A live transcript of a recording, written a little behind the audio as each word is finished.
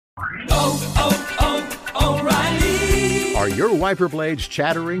O'Reilly. Are your wiper blades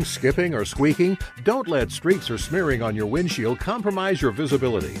chattering, skipping, or squeaking? Don't let streaks or smearing on your windshield compromise your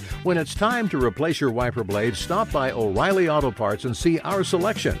visibility. When it's time to replace your wiper blades, stop by O'Reilly Auto Parts and see our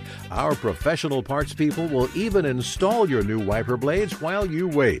selection. Our professional parts people will even install your new wiper blades while you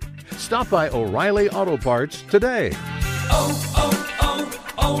wait. Stop by O'Reilly Auto Parts today.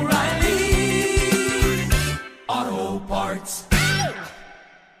 O'Reilly Auto Parts.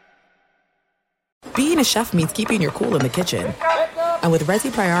 Being a chef means keeping your cool in the kitchen. And with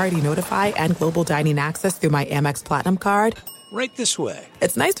Resi Priority Notify and Global Dining Access through my Amex Platinum card, right this way.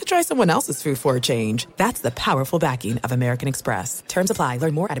 It's nice to try someone else's food for a change. That's the powerful backing of American Express. Terms apply.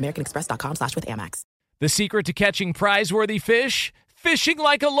 Learn more at americanexpress.com/withAmex. The secret to catching prize-worthy fish? Fishing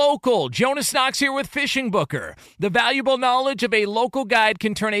like a local. Jonas Knox here with Fishing Booker. The valuable knowledge of a local guide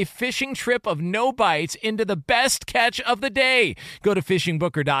can turn a fishing trip of no bites into the best catch of the day. Go to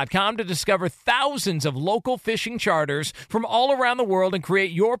fishingbooker.com to discover thousands of local fishing charters from all around the world and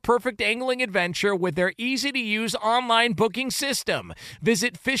create your perfect angling adventure with their easy-to-use online booking system.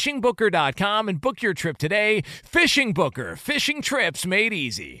 Visit fishingbooker.com and book your trip today. Fishing Booker. Fishing trips made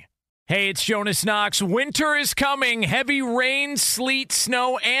easy. Hey, it's Jonas Knox. Winter is coming. Heavy rain, sleet,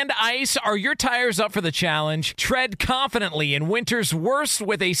 snow, and ice. Are your tires up for the challenge? Tread confidently in winter's worst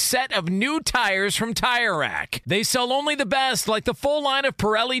with a set of new tires from Tire Rack. They sell only the best, like the full line of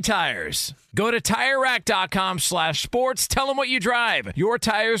Pirelli tires. Go to TireRack.com/sports. Tell them what you drive. Your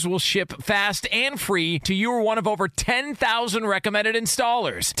tires will ship fast and free to you or one of over 10,000 recommended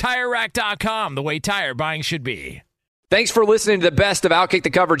installers. TireRack.com, the way tire buying should be. Thanks for listening to the Best of Outkick the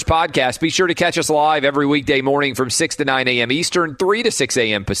Coverage podcast. Be sure to catch us live every weekday morning from 6 to 9 a.m. Eastern, 3 to 6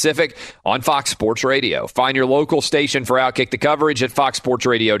 a.m. Pacific on Fox Sports Radio. Find your local station for Outkick the Coverage at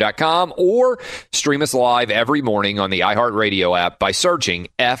foxsportsradio.com or stream us live every morning on the iHeartRadio app by searching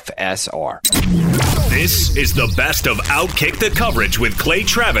FSR. This is the Best of Outkick the Coverage with Clay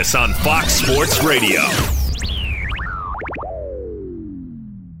Travis on Fox Sports Radio.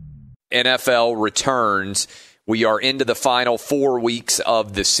 NFL returns. We are into the final 4 weeks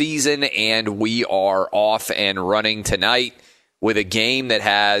of the season, and we are off and running tonight with a game that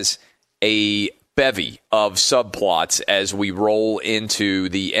has a bevy of subplots as we roll into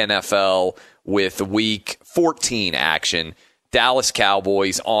the NFL with Week 14 action. Dallas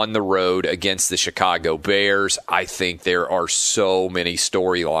Cowboys on the road against the Chicago Bears. I think there are so many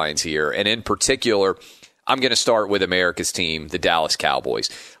storylines here, and in particular, I'm going to start with America's team, the Dallas Cowboys.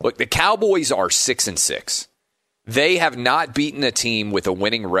 Look, the Cowboys are 6-6. They have not beaten a team with a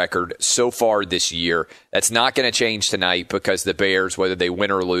winning record so far this year. That's not going to change tonight because the Bears, whether they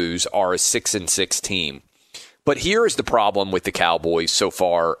win or lose, are a 6-6 team. But here is the problem with the Cowboys so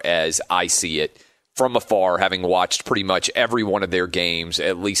far as I see it from afar, having watched pretty much every one of their games,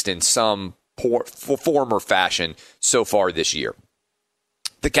 at least in some form or fashion so far this year.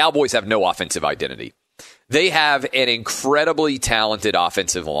 The Cowboys have no offensive identity. They have an incredibly talented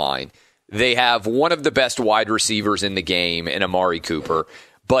offensive line. They have one of the best wide receivers in the game in Amari Cooper.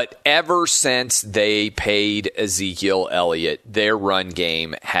 But ever since they paid Ezekiel Elliott, their run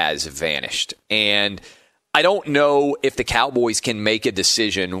game has vanished. And I don't know if the Cowboys can make a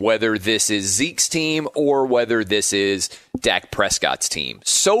decision whether this is Zeke's team or whether this is Dak Prescott's team.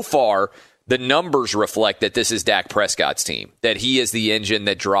 So far, the numbers reflect that this is Dak Prescott's team, that he is the engine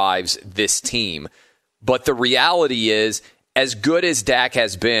that drives this team. But the reality is, as good as Dak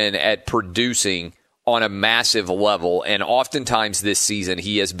has been at producing on a massive level, and oftentimes this season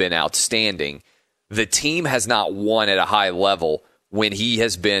he has been outstanding, the team has not won at a high level when he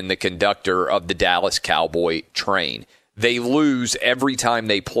has been the conductor of the Dallas Cowboy train. They lose every time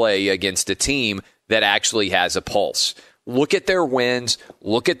they play against a team that actually has a pulse. Look at their wins,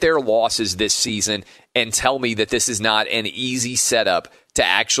 look at their losses this season, and tell me that this is not an easy setup to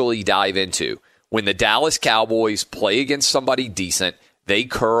actually dive into. When the Dallas Cowboys play against somebody decent, they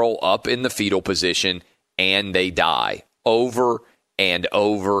curl up in the fetal position and they die over and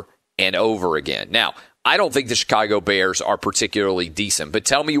over and over again. Now, I don't think the Chicago Bears are particularly decent, but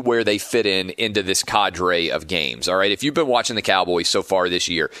tell me where they fit into this cadre of games. All right, if you've been watching the Cowboys so far this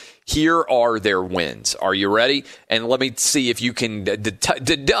year, here are their wins. Are you ready? And let me see if you can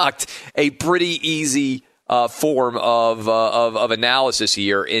deduct a pretty easy form of analysis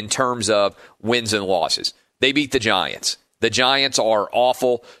here in terms of wins and losses. They beat the Giants. The Giants are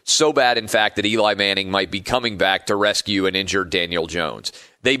awful, so bad, in fact, that Eli Manning might be coming back to rescue an injured Daniel Jones.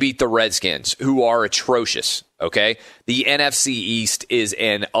 They beat the Redskins, who are atrocious, okay? The NFC East is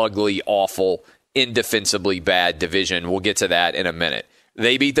an ugly, awful, indefensibly bad division. We'll get to that in a minute.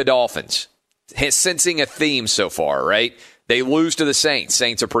 They beat the Dolphins, sensing a theme so far, right? They lose to the Saints.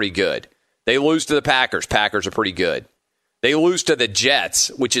 Saints are pretty good. They lose to the Packers. Packers are pretty good. They lose to the Jets,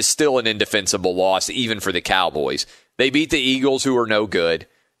 which is still an indefensible loss, even for the Cowboys. They beat the Eagles, who are no good.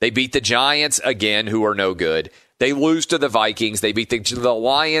 They beat the Giants, again, who are no good. They lose to the Vikings. They beat the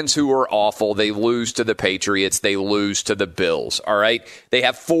Lions, who are awful. They lose to the Patriots. They lose to the Bills, all right? They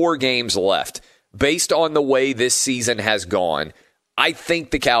have 4 games left. Based on the way this season has gone, I think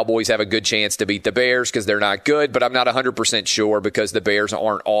the Cowboys have a good chance to beat the Bears because they're not good, but I'm not 100% sure because the Bears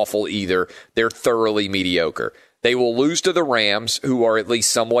aren't awful either. They're thoroughly mediocre. They will lose to the Rams, who are at least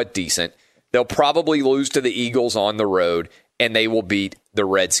somewhat decent. They'll probably lose to the Eagles on the road, and they will beat the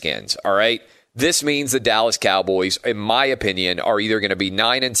Redskins, all right? This means the Dallas Cowboys, in my opinion, are either going to be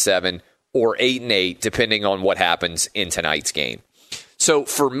 9-7 or 8-8, depending on what happens in tonight's game. So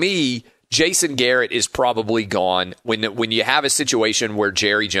for me, Jason Garrett is probably gone. When you have a situation where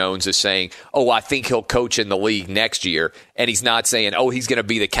Jerry Jones is saying, oh, I think he'll coach in the league next year, and he's not saying, oh, he's going to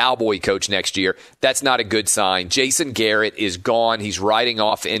be the Cowboy coach next year, that's not a good sign. Jason Garrett is gone. He's riding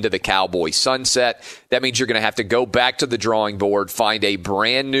off into the Cowboy sunset. That means you're going to have to go back to the drawing board, find a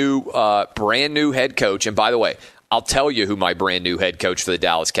brand new head coach. And by the way, I'll tell you who my brand new head coach for the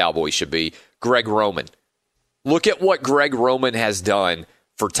Dallas Cowboys should be, Greg Roman. Look at what Greg Roman has done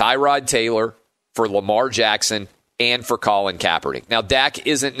for Tyrod Taylor, for Lamar Jackson, and for Colin Kaepernick. Now, Dak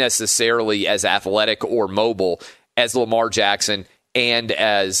isn't necessarily as athletic or mobile as Lamar Jackson and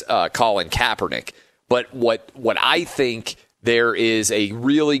as Colin Kaepernick. But what I think there is a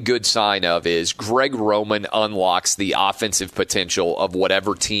really good sign of is Greg Roman unlocks the offensive potential of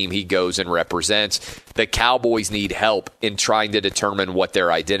whatever team he goes and represents. The Cowboys need help in trying to determine what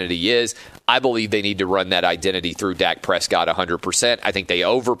their identity is. I believe they need to run that identity through Dak Prescott 100%. I think they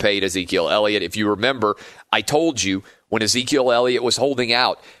overpaid Ezekiel Elliott. If you remember, I told you when Ezekiel Elliott was holding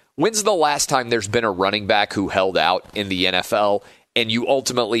out, when's the last time there's been a running back who held out in the NFL and you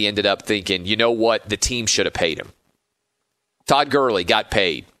ultimately ended up thinking, you know what, the team should have paid him? Todd Gurley got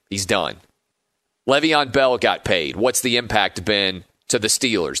paid. He's done. Le'Veon Bell got paid. What's the impact been to the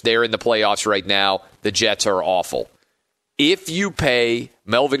Steelers? They're in the playoffs right now. The Jets are awful. If you pay,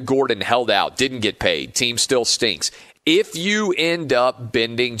 Melvin Gordon held out, didn't get paid. Team still stinks. If you end up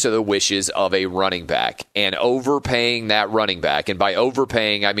bending to the wishes of a running back and overpaying that running back, and by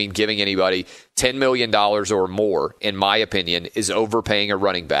overpaying, I mean giving anybody $10 million or more, in my opinion, is overpaying a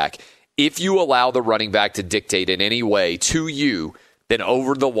running back. If you allow the running back to dictate in any way to you, then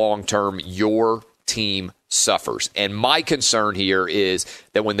over the long term, your team suffers. And my concern here is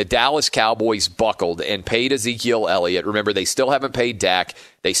that when the Dallas Cowboys buckled and paid Ezekiel Elliott, remember, they still haven't paid Dak,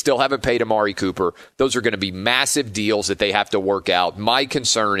 they still haven't paid Amari Cooper. Those are going to be massive deals that they have to work out. My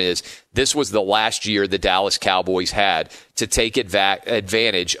concern is this was the last year the Dallas Cowboys had to take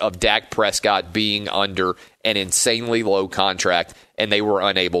advantage of Dak Prescott being under an insanely low contract, and they were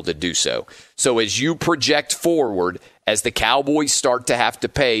unable to do so. So as you project forward, as the Cowboys start to have to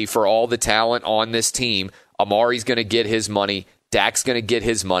pay for all the talent on this team, Amari's going to get his money. Dak's going to get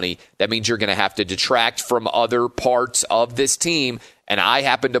his money. That means you're going to have to detract from other parts of this team. And I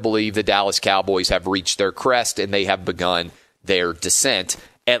happen to believe the Dallas Cowboys have reached their crest and they have begun their descent,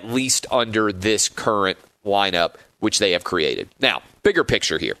 at least under this current lineup, which they have created. Now, bigger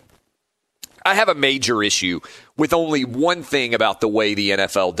picture here. I have a major issue with only one thing about the way the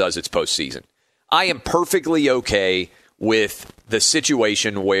NFL does its postseason. I am perfectly okay with the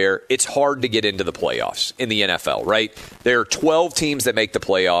situation where it's hard to get into the playoffs in the NFL, right? There are 12 teams that make the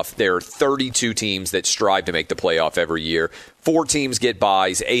playoff. There are 32 teams that strive to make the playoff every year. 4 teams get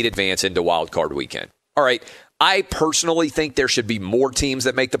byes, 8 advance into wild card weekend. All right, I personally think there should be more teams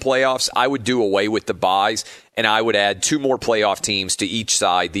that make the playoffs. I would do away with the byes, and I would add 2 more playoff teams to each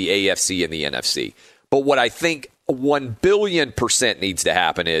side, the AFC and the NFC. But what I think 1 billion % needs to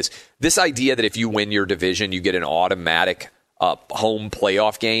happen is this idea that if you win your division, you get an automatic home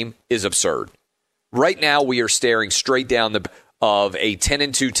playoff game is absurd. Right now, we are staring straight down of a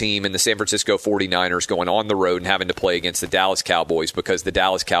 10-2 team in the San Francisco 49ers going on the road and having to play against the Dallas Cowboys because the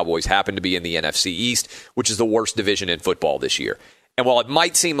Dallas Cowboys happen to be in the NFC East, which is the worst division in football this year. And while it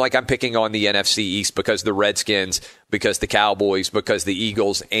might seem like I'm picking on the NFC East because the Redskins, because the Cowboys, because the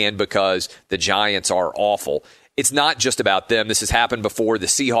Eagles, and because the Giants are awful, it's not just about them. This has happened before. The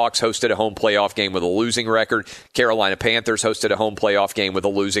Seahawks hosted a home playoff game with a losing record. Carolina Panthers hosted a home playoff game with a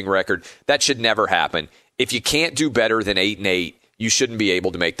losing record. That should never happen. If you can't do better than 8-8, you shouldn't be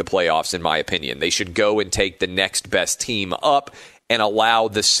able to make the playoffs, in my opinion. They should go and take the next best team up and allow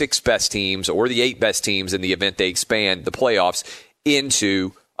the 6 best teams or the 8 best teams in the event they expand the playoffs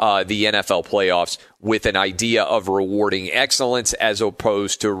into the NFL playoffs with an idea of rewarding excellence as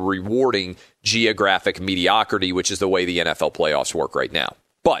opposed to rewarding geographic mediocrity, which is the way the NFL playoffs work right now.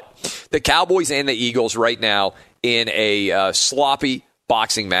 But the Cowboys and the Eagles right now in a sloppy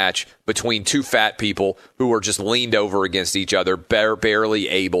boxing match between two fat people who are just leaned over against each other, barely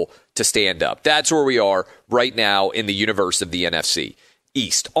able to stand up. That's where we are right now in the universe of the NFC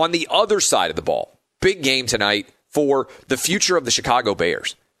East. On the other side of the ball, big game tonight for the future of the Chicago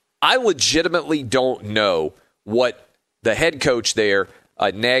Bears. I legitimately don't know what the head coach there,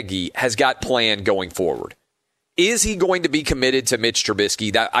 Nagy, has got planned going forward. Is he going to be committed to Mitch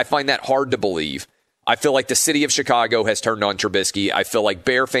Trubisky? I find that hard to believe. I feel like the city of Chicago has turned on Trubisky. I feel like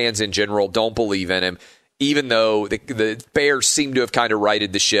Bear fans in general don't believe in him, even though the Bears seem to have kind of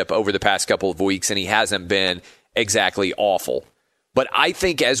righted the ship over the past couple of weeks, and he hasn't been exactly awful. But I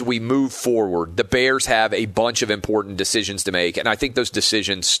think as we move forward, the Bears have a bunch of important decisions to make, and I think those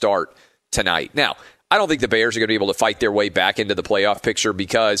decisions start tonight. Now, I don't think the Bears are going to be able to fight their way back into the playoff picture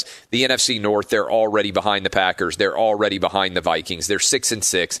because the NFC North, they're already behind the Packers. They're already behind the Vikings. They're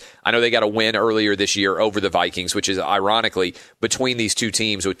 6-6. I know they got a win earlier this year over the Vikings, which is ironically between these two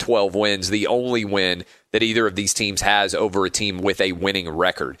teams with 12 wins, the only win that either of these teams has over a team with a winning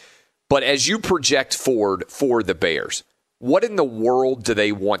record. But as you project forward for the Bears, what in the world do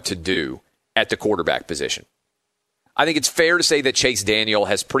they want to do at the quarterback position? I think it's fair to say that Chase Daniel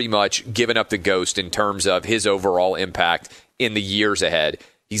has pretty much given up the ghost in terms of his overall impact in the years ahead.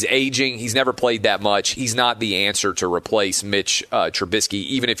 He's aging. He's never played that much. He's not the answer to replace Mitch Trubisky,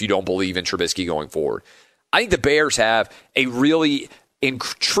 even if you don't believe in Trubisky going forward. I think the Bears have a really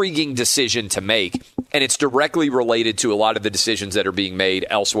intriguing decision to make, and it's directly related to a lot of the decisions that are being made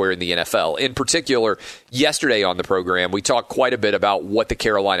elsewhere in the NFL. In particular, yesterday on the program, we talked quite a bit about what the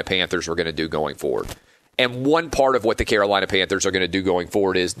Carolina Panthers were going to do going forward. And one part of what the Carolina Panthers are going to do going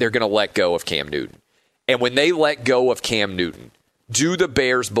forward is they're going to let go of Cam Newton. And when they let go of Cam Newton, do the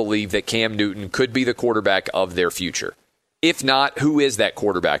Bears believe that Cam Newton could be the quarterback of their future? If not, who is that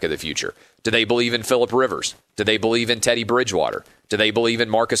quarterback of the future? Do they believe in Phillip Rivers? Do they believe in Teddy Bridgewater? Do they believe in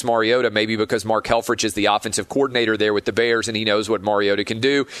Marcus Mariota, maybe because Mark Helfrich is the offensive coordinator there with the Bears and he knows what Mariota can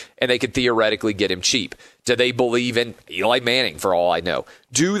do and they could theoretically get him cheap? Do they believe in Eli Manning, for all I know?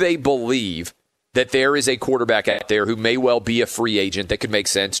 Do they believe that there is a quarterback out there who may well be a free agent that could make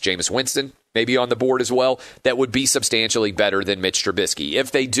sense? Jameis Winston, maybe on the board as well, that would be substantially better than Mitch Trubisky.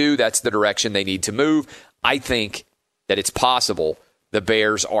 If they do, that's the direction they need to move. I think that it's possible the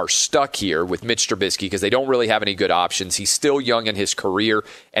Bears are stuck here with Mitch Trubisky because they don't really have any good options. He's still young in his career,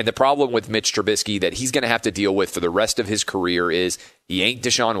 and the problem with Mitch Trubisky that he's going to have to deal with for the rest of his career is he ain't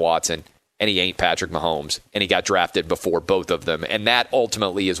Deshaun Watson, and he ain't Patrick Mahomes, and he got drafted before both of them. And that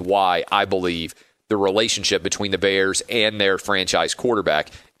ultimately is why I believe the relationship between the Bears and their franchise quarterback,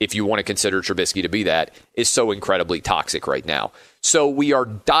 if you want to consider Trubisky to be that, is so incredibly toxic right now. So we are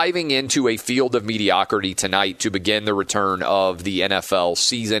diving into a field of mediocrity tonight to begin the return of the NFL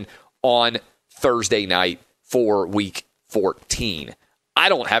season on Thursday night for Week 14. I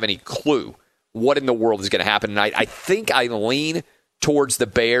don't have any clue what in the world is going to happen tonight. I think I lean towards the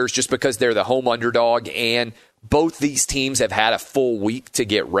Bears just because they're the home underdog and both these teams have had a full week to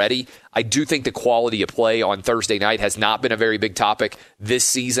get ready. I do think the quality of play on Thursday night has not been a very big topic this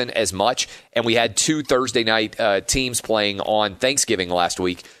season as much. And we had two Thursday night teams playing on Thanksgiving last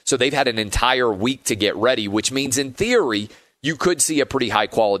week. So they've had an entire week to get ready, which means in theory, you could see a pretty high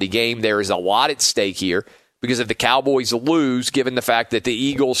quality game. There is a lot at stake here because if the Cowboys lose, given the fact that the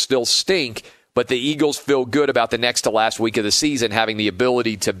Eagles still stink, but the Eagles feel good about the next to last week of the season having the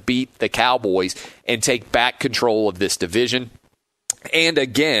ability to beat the Cowboys and take back control of this division. And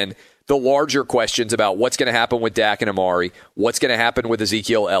again, the larger questions about what's going to happen with Dak and Amari, what's going to happen with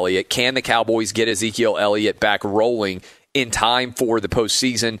Ezekiel Elliott. Can the Cowboys get Ezekiel Elliott back rolling in time for the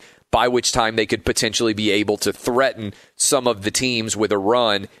postseason, by which time they could potentially be able to threaten some of the teams with a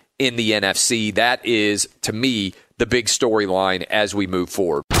run in the NFC? That is, to me, the big storyline as we move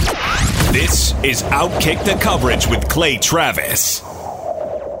forward. This is Outkick the Coverage with Clay Travis.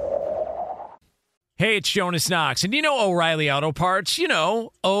 Hey, it's Jonas Knox, and you know O'Reilly Auto Parts. You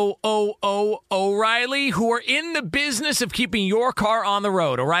know, O'Reilly, who are in the business of keeping your car on the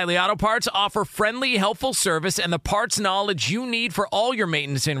road. O'Reilly Auto Parts offer friendly, helpful service and the parts knowledge you need for all your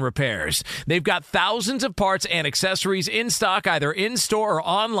maintenance and repairs. They've got thousands of parts and accessories in stock, either in-store or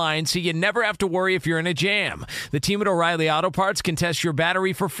online, so you never have to worry if you're in a jam. The team at O'Reilly Auto Parts can test your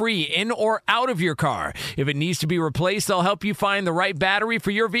battery for free in or out of your car. If it needs to be replaced, they'll help you find the right battery for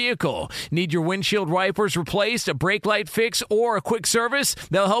your vehicle. Need your windshield wipers replaced, a brake light fix, or a quick service,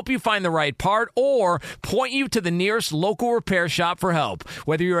 they'll help you find the right part or point you to the nearest local repair shop for help.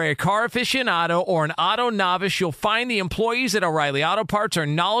 Whether you're a car aficionado or an auto novice, you'll find the employees at O'Reilly Auto Parts are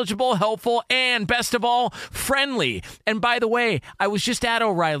knowledgeable, helpful, and best of all, friendly. And by the way, I was just at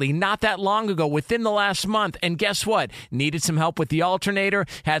O'Reilly not that long ago, within the last month, and guess what? Needed some help with the alternator,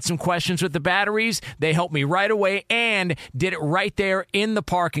 had some questions with the batteries. They helped me right away and did it right there in the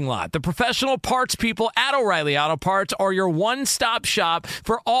parking lot. The professional parts people at O'Reilly Auto Parts are your one-stop shop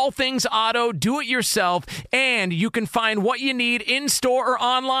for all things auto, do-it-yourself, and you can find what you need in-store or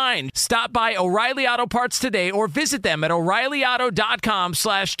online. Stop by O'Reilly Auto Parts today or visit them at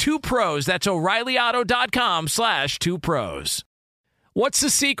O'ReillyAuto.com/2pros. That's O'ReillyAuto.com/2pros. What's the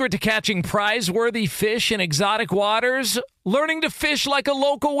secret to catching prize-worthy fish in exotic waters? Learning to fish like a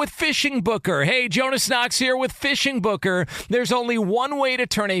local with Fishing Booker. Hey, Jonas Knox here with Fishing Booker. There's only one way to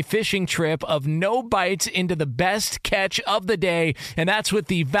turn a fishing trip of no bites into the best catch of the day, and that's with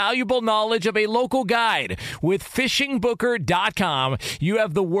the valuable knowledge of a local guide. With FishingBooker.com, you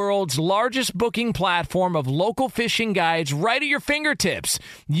have the world's largest booking platform of local fishing guides right at your fingertips.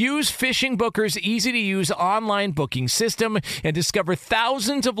 Use Fishing Booker's easy-to-use online booking system and discover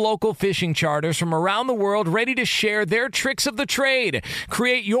thousands of local fishing charters from around the world ready to share their tricks of the trade.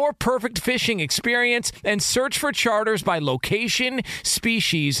 Create your perfect fishing experience and search for charters by location,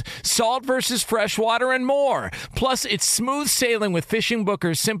 species, salt versus freshwater, and more. Plus, it's smooth sailing with Fishing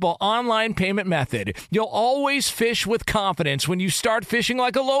Booker's simple online payment method. You'll always fish with confidence when you start fishing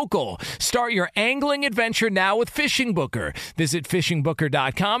like a local. Start your angling adventure now with Fishing Booker. Visit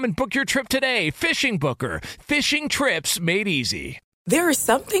FishingBooker.com and book your trip today. Fishing Booker. Fishing trips made easy. There are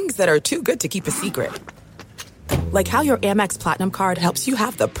some things that are too good to keep a secret. Like how your Amex Platinum card helps you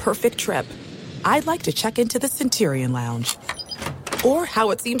have the perfect trip. I'd like to check into the Centurion Lounge. Or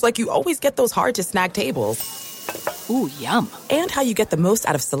how it seems like you always get those hard-to-snag tables. Ooh, yum. And how you get the most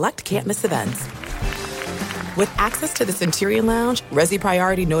out of select can't-miss events. With access to the Centurion Lounge, Resi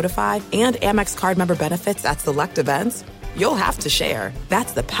Priority Notified, and Amex card member benefits at select events, you'll have to share.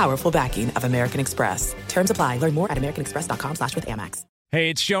 That's the powerful backing of American Express. Terms apply. Learn more at americanexpress.com/withAmex. Hey,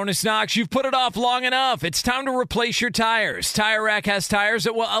 it's Jonas Knox. You've put it off long enough. It's time to replace your tires. Tire Rack has tires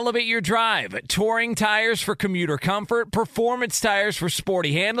that will elevate your drive. Touring tires for commuter comfort, performance tires for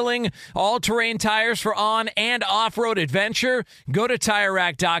sporty handling, all-terrain tires for on- and off-road adventure. Go to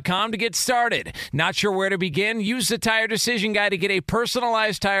TireRack.com to get started. Not sure where to begin? Use the Tire Decision Guide to get a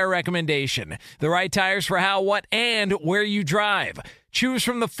personalized tire recommendation. The right tires for how, what, and where you drive. Choose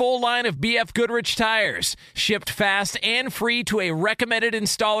from the full line of BF Goodrich tires, shipped fast and free to a recommended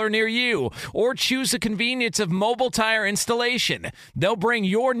installer near you, or choose the convenience of mobile tire installation. They'll bring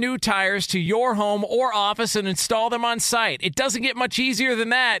your new tires to your home or office and install them on site. It doesn't get much easier than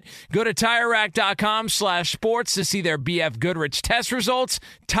that. Go to TireRack.com/sports to see their BF Goodrich test results,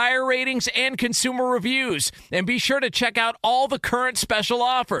 tire ratings, and consumer reviews. And be sure to check out all the current special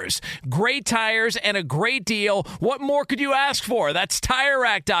offers. Great tires and a great deal. What more could you ask for? That's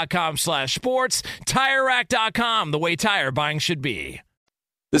TireRack.com/sports. TireRack.com, the way tire buying should be.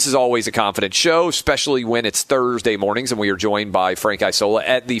 This is always a confident show, especially when it's Thursday mornings, and we are joined by Frank Isola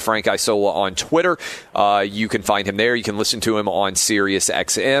at the Frank Isola on Twitter. You can find him there. You can listen to him on Sirius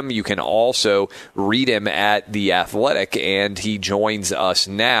XM. You can also read him at The Athletic, and he joins us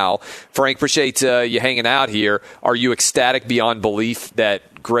now. Frank, appreciate you hanging out here. Are you ecstatic beyond belief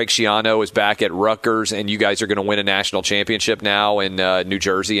that Greg Schiano is back at Rutgers and you guys are going to win a national championship now in New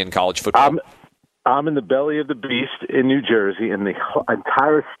Jersey in college football? I'm in the belly of the beast in New Jersey, and the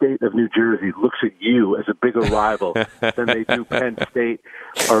entire state of New Jersey looks at you as a bigger rival than they do Penn State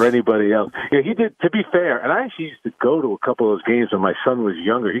or anybody else. Yeah, he did, to be fair, and I actually used to go to a couple of those games when my son was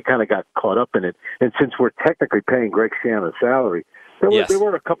younger. He kind of got caught up in it. And since we're technically paying Greg Schiano's salary, there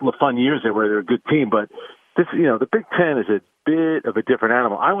were a couple of fun years there where they're a good team, but this, the Big Ten is a bit of a different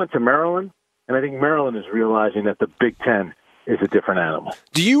animal. I went to Maryland, and I think Maryland is realizing that the Big Ten is a different animal.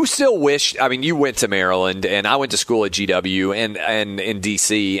 Do you still wish, you went to Maryland, and I went to school at GW and in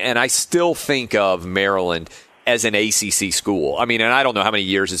D.C., and I still think of Maryland as an ACC school. And I don't know how many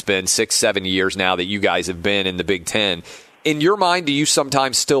years it's been, 6-7 years now that you guys have been in the Big Ten. In your mind, do you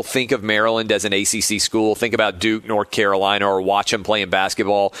sometimes still think of Maryland as an ACC school? Think about Duke, North Carolina, or watch them playing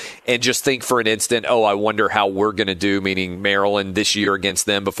basketball, and just think for an instant, I wonder how we're going to do, meaning Maryland this year against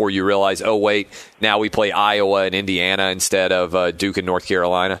them, before you realize, wait, now we play Iowa and Indiana instead of Duke and North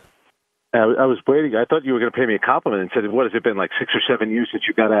Carolina? I was waiting. I thought you were going to pay me a compliment and said, what has it been, like 6 or 7 years since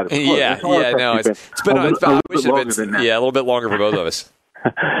you got out of school? Yeah, no, it's been a little bit longer for both of us.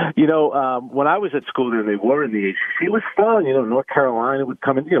 When I was at school there, they were in the ACC. It was fun. North Carolina would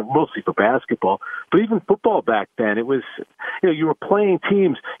come in, mostly for basketball. But even football back then, it was, you were playing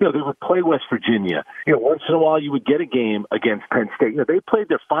teams. They would play West Virginia. Once in a while you would get a game against Penn State. They played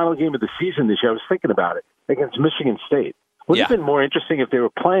their final game of the season this year. I was thinking about it, against Michigan State. Wouldn't it have been more interesting if they were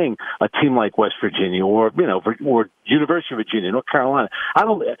playing a team like West Virginia or University of Virginia, North Carolina?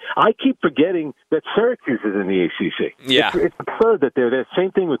 I keep forgetting that Syracuse is in the ACC. Yeah. It's absurd that they're there.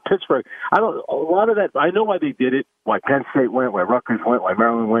 Same thing with Pittsburgh. A lot of that, I know why they did it, why Penn State went, why Rutgers went, why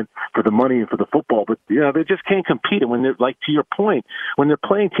Maryland went, for the money and for the football. But, they just can't compete. And when they're, like, to your point, when they're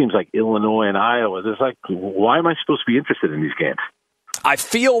playing teams like Illinois and Iowa, there's like, why am I supposed to be interested in these games? I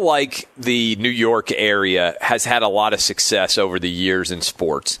feel like the New York area has had a lot of success over the years in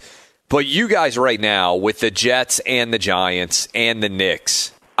sports. But you guys right now, with the Jets and the Giants and the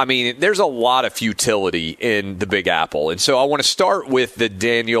Knicks, I mean, there's a lot of futility in the Big Apple. And so I want to start with the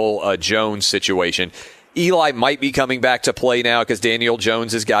Daniel Jones situation. Eli might be coming back to play now because Daniel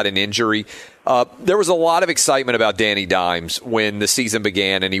Jones has got an injury. There was a lot of excitement about Danny Dimes when the season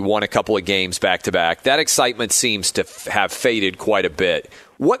began and he won a couple of games back-to-back. That excitement seems to have faded quite a bit.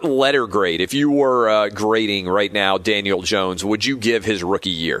 What letter grade, if you were grading right now Daniel Jones, would you give his rookie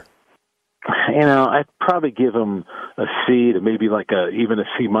year? I'd probably give him a C to maybe even a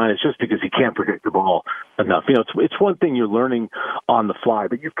C minus, just because he can't predict the ball enough. It's one thing you're learning on the fly,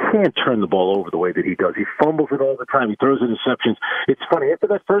 but you can't turn the ball over the way that he does. He fumbles it all the time. He throws interceptions. It's funny, after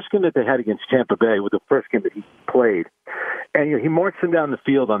that first game that they had against Tampa Bay, with the first game that he played, and he marched them down the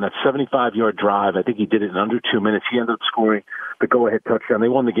field on that 75-yard drive. I think he did it in under 2 minutes. He ended up scoring the go-ahead touchdown. They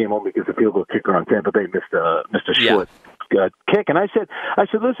won the game only because the field goal kicker on Tampa Bay missed a short kick. And I said,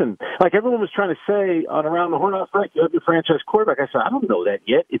 listen, like everyone was trying to say on Around the Horn last night, you have your franchise quarterback. I said, I don't know that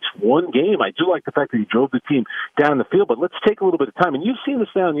yet. It's one game. I do like the fact that he drove the team down the field, but let's take a little bit of time. And you've seen this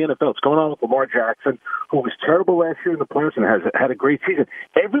now in the NFL. It's going on with Lamar Jackson, who was terrible last year in the playoffs and has had a great season.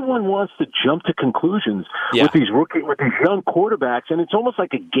 Everyone wants to jump to conclusions with these young quarterbacks, and it's almost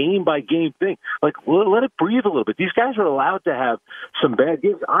like a game-by-game thing. Like, let it breathe a little bit. These guys are allowed to have some bad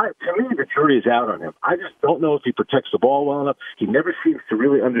games. To me, the jury is out on him. I just don't know if he protects the ball well enough. He never seems to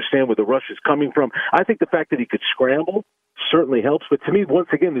really understand where the rush is coming from. I think the fact that he could scramble certainly helps, but to me, once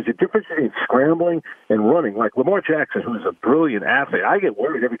again, there's a difference between scrambling and running. Like Lamar Jackson, who is a brilliant athlete, I get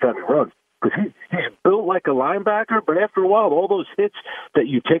worried every time he runs because he's built like a linebacker, but after a while, all those hits that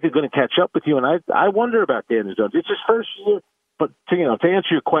you take are going to catch up with you, and I wonder about Daniel Jones. It's his first year. But to answer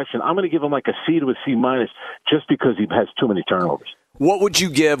your question, I'm going to give him like a C to a C minus just because he has too many turnovers.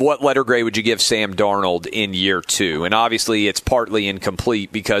 What letter grade would you give Sam Darnold in year two? And obviously it's partly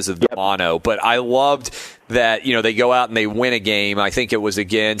incomplete because of the mono, but I loved that, they go out and they win a game. I think it was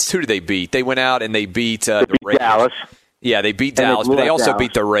against, who did they beat? They went out and they beat the Raiders. Dallas. Yeah, they beat Dallas, but they also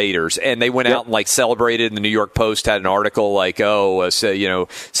beat the Raiders. And they went out and celebrated. And the New York Post had an article Sam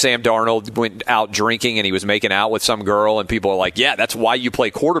Darnold went out drinking and he was making out with some girl. And people are like, yeah, that's why you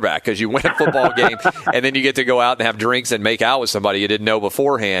play quarterback, because you win a football game and then you get to go out and have drinks and make out with somebody you didn't know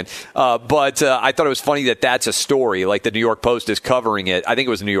beforehand. But I thought it was funny that that's a story. Like the New York Post is covering it. I think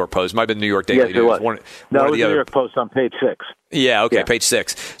it was the New York Post. It might have been the New York Daily News. It was. It was the New York Post on page 6. Yeah, okay, page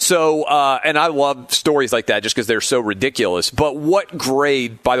 6. So, and I love stories like that just because they're so ridiculous. But what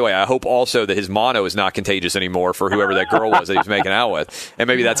grade, by the way, I hope also that his mono is not contagious anymore for whoever that girl was that he was making out with. And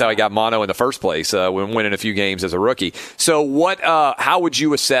maybe that's how he got mono in the first place, when winning a few games as a rookie. So how would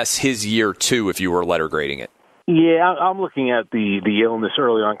you assess his year two if you were letter grading it? Yeah, I'm looking at the illness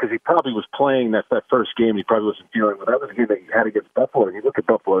early on because he probably was playing that first game. He probably wasn't dealing with. That was a game that he had against Buffalo. And you look at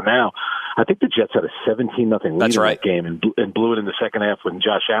Buffalo now, I think the Jets had a 17-0 lead in that game and blew it in the second half when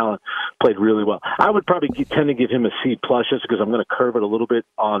Josh Allen played really well. I would probably tend to give him a C+ just because I'm going to curve it a little bit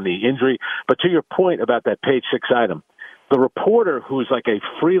on the injury. But to your point about that page 6 item, the reporter, who's like a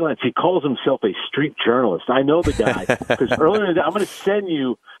freelance, he calls himself a street journalist. I know the guy because earlier in the day, I'm going to send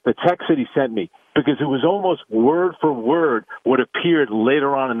you the text that he sent me because it was almost word for word what appeared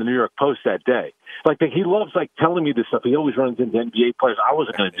later on in the New York Post that day. He loves telling me this stuff. He always runs into NBA players. I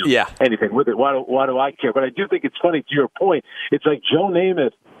wasn't going to do anything with it. Why do I care? But I do think it's funny. To your point, it's like Joe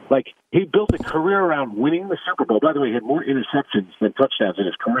Namath. He built a career around winning the Super Bowl. By the way, he had more interceptions than touchdowns in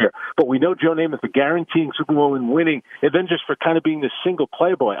his career. But we know Joe Namath for guaranteeing Super Bowl and winning, and then just for kind of being this single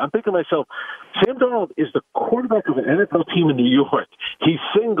playboy. I'm thinking to myself, Sam Darnold is the quarterback of an NFL team in New York. He's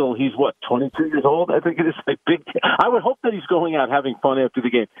single. He's, 22 years old? I think it is big. I would hope that he's going out having fun after the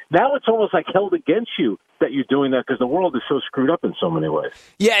game. Now it's almost held against you that you're doing that because the world is so screwed up in so many ways.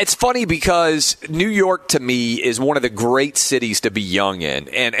 Yeah, it's funny because New York, to me, is one of the great cities to be young in.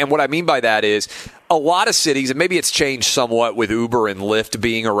 And what I mean by that is a lot of cities, and maybe it's changed somewhat with Uber and Lyft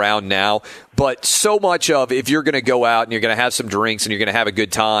being around now, but so much of if you're going to go out and you're going to have some drinks and you're going to have a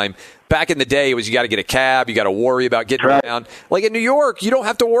good time, back in the day, it was you got to get a cab, you got to worry about getting around. Like in New York, you don't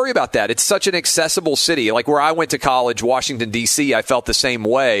have to worry about that. It's such an accessible city. Like where I went to college, Washington, D.C., I felt the same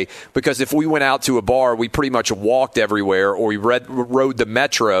way because if we went out to a bar, we pretty much walked everywhere or we rode the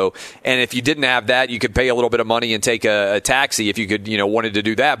metro. And if you didn't have that, you could pay a little bit of money and take a taxi if you could, wanted to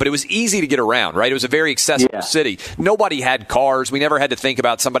do that. But it was easy to get around, right? It was a very accessible city. Nobody had cars. We never had to think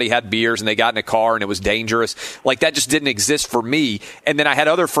about somebody had beers and they got in a car and it was dangerous. Like that just didn't exist for me. And then I had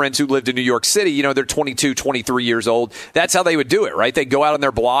other friends who lived in New York City, they're 22, 23 years old. That's how they would do it, right? They'd go out on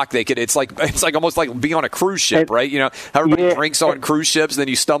their block. It's like almost like being on a cruise ship, right? How everybody drinks on cruise ships, and then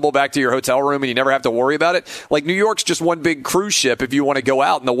you stumble back to your hotel room and you never have to worry about it. Like New York's just one big cruise ship if you want to go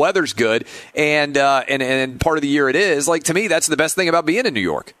out and the weather's good and part of the year it is. Like to me, that's the best thing about being in New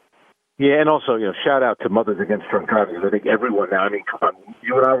York. Yeah, and also, shout out to Mothers Against Drunk Driving. I think everyone now, come on,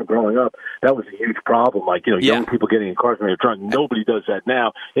 you and I were growing up, that was a huge problem. Like, young people getting in cars when they're drunk. Nobody does that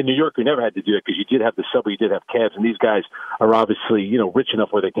now. In New York, we never had to do it because you did have the subway, you did have cabs, and these guys are obviously, rich enough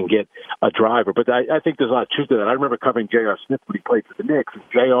where they can get a driver. But I think there's a lot of truth to that. I remember covering J.R. Smith when he played for the Knicks. And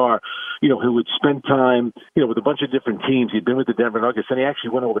J.R., who would spend time, with a bunch of different teams. He'd been with the Denver Nuggets, and he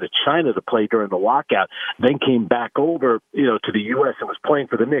actually went over to China to play during the lockout, then came back over, to the U.S. and was playing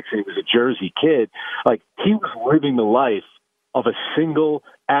for the Knicks, and he was a Jersey kid. Like, he was living the life of a single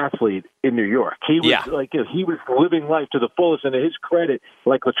athlete in New York. He was he was living life to the fullest, and to his credit,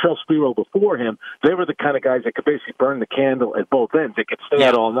 like Latrell Sprewell before him, they were the kind of guys that could basically burn the candle at both ends. They could stay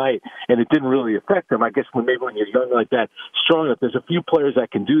out all night, and it didn't really affect them. I guess when you're young like that, strong enough, there's a few players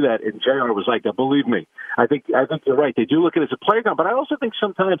that can do that, and JR was like that. Believe me, I think you're right. They do look at it as a playground, but I also think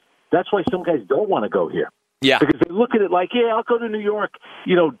sometimes that's why some guys don't want to go here. Yeah, because they look at it like, I'll go to New York,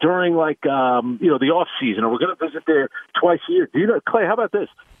 during the off season, or we're going to visit there twice a year. Clay, how about this?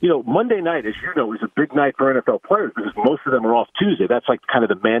 Monday night, as you know, is a big night for NFL players because most of them are off Tuesday. That's like kind of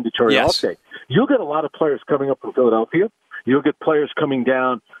the mandatory off day. You'll get a lot of players coming up from Philadelphia. You'll get players coming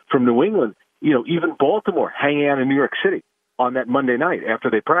down from New England. Even Baltimore hanging out in New York City on that Monday night after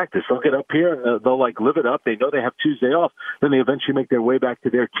they practice. They'll get up here and they'll live it up. They know they have Tuesday off. Then they eventually make their way back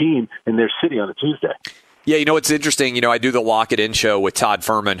to their team in their city on a Tuesday. Yeah, it's interesting. I do the Lock It In show with Todd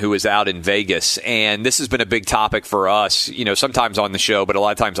Furman, who is out in Vegas, and this has been a big topic for us, sometimes on the show, but a lot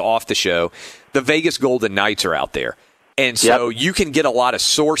of times off the show. The Vegas Golden Knights are out there. And so you can get a lot of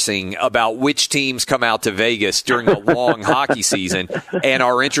sourcing about which teams come out to Vegas during a long hockey season and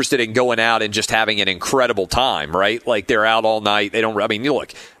are interested in going out and just having an incredible time, right? Like they're out all night.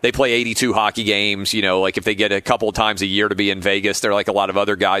 Look, they play 82 hockey games, like if they get a couple of times a year to be in Vegas, they're like a lot of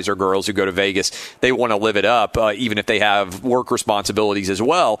other guys or girls who go to Vegas. They want to live it up, even if they have work responsibilities as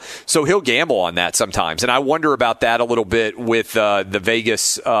well. So he'll gamble on that sometimes. And I wonder about that a little bit with the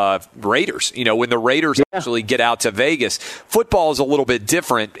Vegas Raiders. When the Raiders actually get out to Vegas, football is a little bit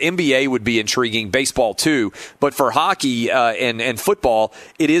different. NBA would be intriguing, baseball too, but for hockey and football,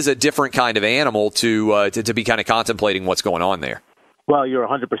 it is a different kind of animal to be kind of contemplating what's going on there. Well, you're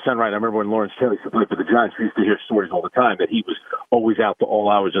 100% right. I remember when Lawrence Taylor used to play for the Giants, we used to hear stories all the time that he was always out to all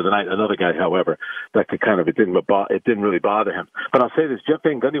hours of the night. Another guy, however, that could it didn't really bother him. But I'll say this: Jeff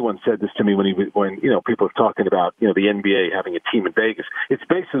Van Gundy once said this to me when people were talking about the NBA having a team in Vegas. It's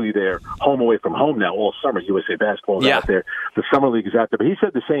basically their home away from home now all summer. USA Basketball is out there, the summer league is out there. But he said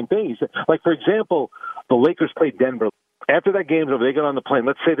the same thing. He said, like for example, the Lakers played Denver. After that game's over, they get on the plane.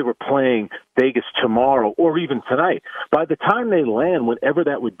 Let's say they were playing Vegas tomorrow or even tonight. By the time they land, whenever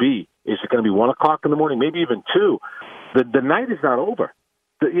that would be, is it going to be 1 o'clock in the morning, maybe even 2? The night is not over.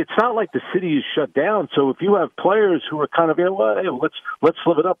 It's not like the city is shut down. So if you have players who are kind of, let's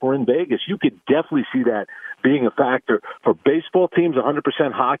live it up. We're in Vegas. You could definitely see that being a factor for baseball teams, 100%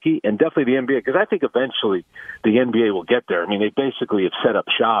 hockey, and definitely the NBA. Because I think eventually the NBA will get there. I mean, they basically have set up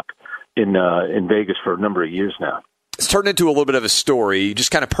shop in Vegas for a number of years now. It's turned into a little bit of a story, just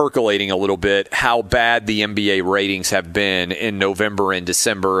kind of percolating a little bit, how bad the NBA ratings have been in November and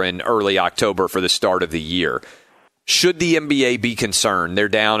December and early October for the start of the year. Should the NBA be concerned? They're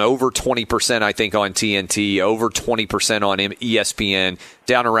down over 20%, I think, on TNT, over 20% on ESPN,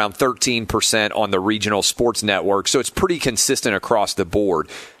 down around 13% on the regional sports network. So it's pretty consistent across the board.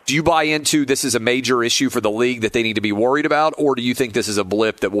 Do you buy into this is a major issue for the league that they need to be worried about, or do you think this is a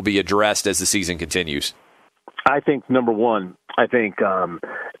blip that will be addressed as the season continues? I think, number one, Adam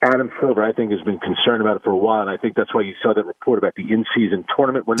Silver, has been concerned about it for a while, and I think that's why you saw that report about the in-season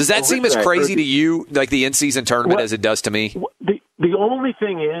tournament. Does that seem as crazy to you, like the in-season tournament, as it does to me? The only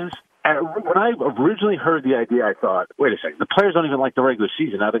thing is, when I originally heard the idea, I thought, wait a second, the players don't even like the regular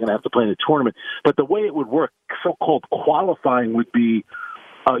season. Now they're going to have to play in the tournament. But the way it would work, so-called qualifying, would be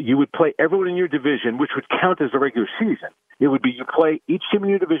you would play everyone in your division, which would count as the regular season. It would be you play each team in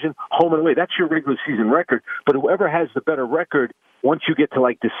your division home and away. That's your regular season record. But whoever has the better record, once you get to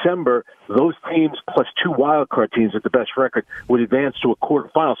like December, those teams plus 2 wild card teams with the best record would advance to a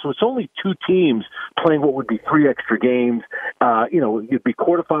quarterfinal. So it's only 2 teams playing what would be 3 extra games. It'd be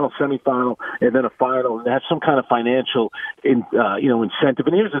quarterfinal, semifinal, and then a final, and have some kind of financial, incentive.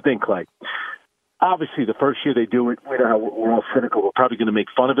 And here's the thing, Clay. Obviously, the first year they do it, we know how we're all cynical. We're probably going to make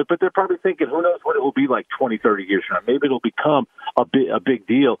fun of it, but they're probably thinking, who knows what it will be like 20, 30 years from now. Maybe it'll become a big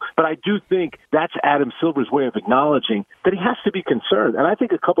deal. But I do think that's Adam Silver's way of acknowledging that he has to be concerned. And I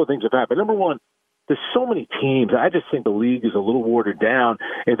think a couple of things have happened. Number one, there's so many teams. I just think the league is a little watered down.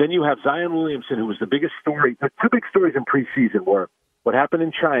 And then you have Zion Williamson, who was the biggest story. The 2 big stories in preseason were what happened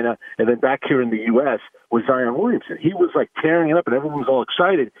in China, and then back here in the U.S. was Zion Williamson. He was like tearing it up, and everyone was all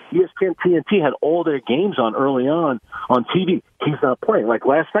excited. ESPN TNT had all their games on early on TV. He's not playing. Like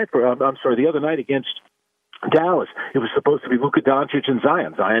the other night against Dallas, it was supposed to be Luka Doncic and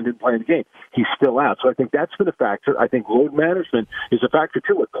Zion. Zion didn't play in the game. He's still out. So I think that's been a factor. I think load management is a factor,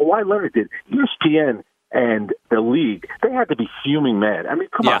 too. What Kawhi Leonard did, ESPN and the league, they had to be fuming mad. I mean,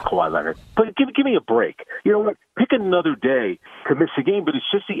 come on, Kawhi Leonard. But give me a break. You know what? Pick another day to miss a game, but it's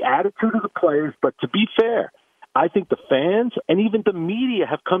just the attitude of the players. But to be fair, I think the fans and even the media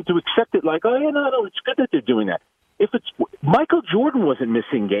have come to accept it like, no, it's good that they're doing that. If it's Michael Jordan wasn't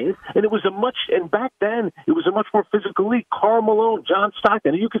missing games, and back then it was a much more physical league. Karl Malone, John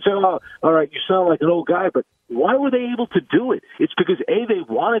Stockton. And you could say, oh, all right, you sound like an old guy, but why were they able to do it? It's because they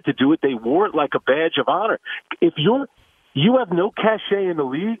wanted to do it. They wore it like a badge of honor. If you have no cachet in the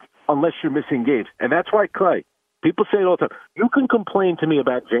league unless you're missing games, and that's why, Clay, people say it all the time. You can complain to me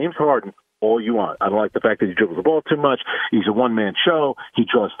about James Harden all you want. I don't like the fact that he dribbles the ball too much. He's a one-man show. He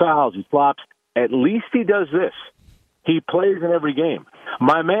draws fouls. He flops. At least he does this. He plays in every game.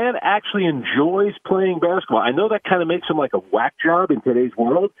 My man actually enjoys playing basketball. I know that kind of makes him like a whack job in today's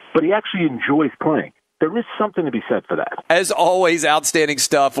world, but he actually enjoys playing. There is something to be said for that. As always, outstanding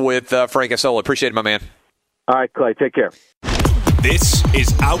stuff with Frank Isola. Appreciate it, my man. All right, Clay, take care. This is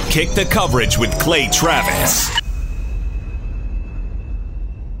Outkick the Coverage with Clay Travis.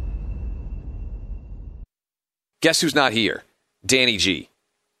 Guess who's not here? Danny G.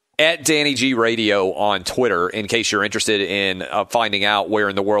 At Danny G Radio on Twitter, in case you're interested in finding out where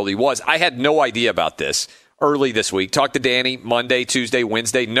in the world he was. I had no idea about this early this week. Talked to Danny Monday, Tuesday,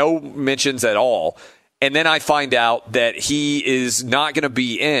 Wednesday. No mentions at all. And then I find out that he is not going to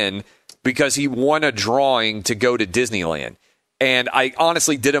be in because he won a drawing to go to Disneyland. And I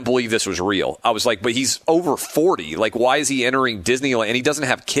honestly didn't believe this was real. I was like, but he's over 40. Like, why is he entering Disneyland? And he doesn't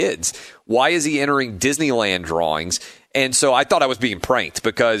have kids. Why is he entering Disneyland drawings? And so I thought I was being pranked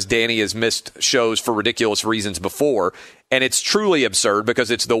because Danny has missed shows for ridiculous reasons before. And it's truly absurd because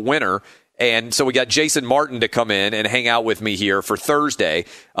it's the winter. And so we got Jason Martin to come in and hang out with me here for Thursday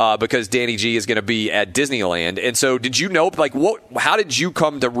because Danny G is going to be at Disneyland. And so did you know, like, how did you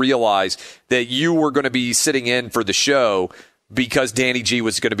come to realize that you were going to be sitting in for the show because Danny G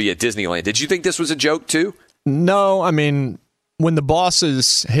was going to be at Disneyland? Did you think this was a joke too? No, I mean, when the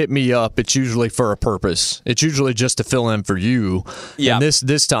bosses hit me up, it's usually for a purpose. It's usually just to fill in for you. Yeah. And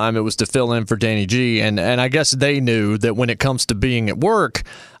this time it was to fill in for Danny G. And I guess they knew that when it comes to being at work,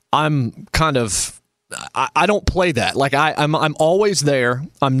 I'm kind of I don't play that. Like I'm always there.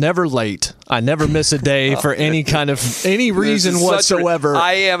 I'm never late. I never miss a day for any reason whatsoever.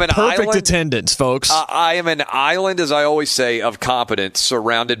 I am an perfect attendance, folks. I am an island, as I always say, of competence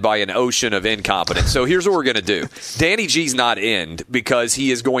surrounded by an ocean of incompetence. So here's what we're going to do. Danny G's not in because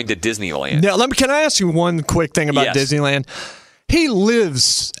he is going to Disneyland. Now, can I ask you one quick thing about Disneyland? He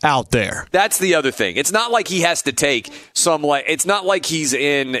lives out there. That's the other thing. It's not like he has to take it's not like he's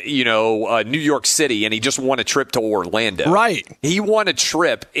in, New York City and he just won a trip to Orlando. Right. He won a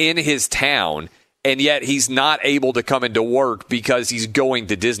trip in his town, and yet he's not able to come into work because he's going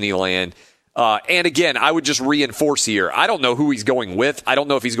to Disneyland. And again, I would just reinforce here. I don't know who he's going with. I don't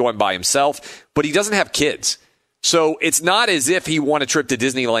know if he's going by himself, but he doesn't have kids. So it's not as if he won a trip to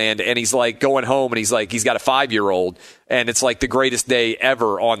Disneyland and he's like going home and he's got a 5-year-old and it's like the greatest day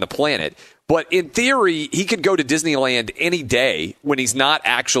ever on the planet. But in theory, he could go to Disneyland any day when he's not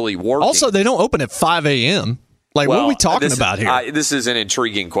actually working. Also, they don't open at 5 a.m. Like, what are we talking about here? This is an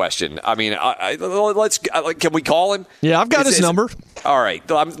intriguing question. I mean, can we call him? Yeah, I've got his number. All right.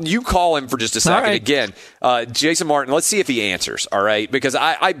 You call him for just a second. Right. Again, Jason Martin, let's see if he answers, all right? Because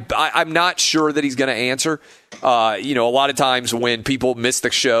I'm not sure that he's going to answer. A lot of times when people miss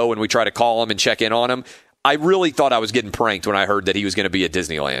the show and we try to call him and check in on him, I really thought I was getting pranked when I heard that he was going to be at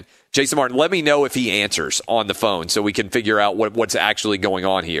Disneyland. Jason Martin, let me know if he answers on the phone so we can figure out what's actually going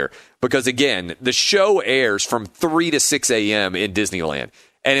on here. Because, again, the show airs from 3 to 6 a.m. in Disneyland.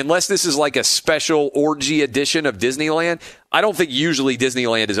 And unless this is like a special orgy edition of Disneyland, I don't think usually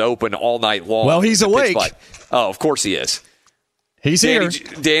Disneyland is open all night long. Well, he's awake. Oh, of course he is. He's here.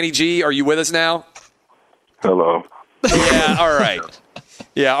 Danny G, are you with us now? Hello. Yeah, all right.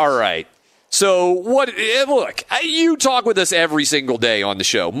 Yeah, all right. So, look, you talk with us every single day on the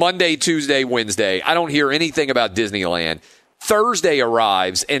show. Monday, Tuesday, Wednesday. I don't hear anything about Disneyland. Thursday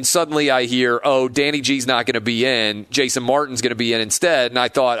arrives, and suddenly I hear, Danny G's not going to be in. Jason Martin's going to be in instead. And I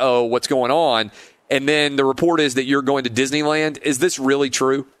thought, what's going on? And then the report is that you're going to Disneyland. Is this really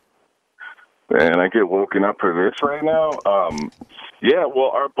true? Man, I get woken up for this right now. Yeah,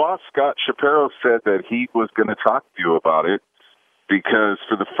 well, our boss, Scott Shapiro, said that he was going to talk to you about it. Because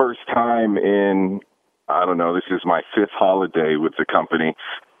for the first time in, I don't know, this is my 5th holiday with the company,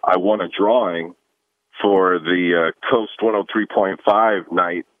 I won a drawing for the Coast 103.5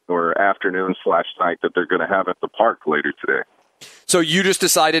 night or afternoon/night that they're going to have at the park later today. So you just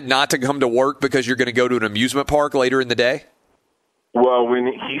decided not to come to work because you're going to go to an amusement park later in the day? Well, when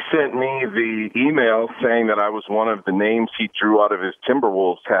he sent me the email saying that I was one of the names he drew out of his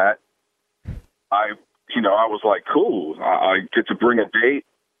Timberwolves hat, I was like, cool. I get to bring a date,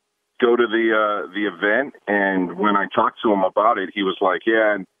 go to the event, and when I talked to him about it, he was like,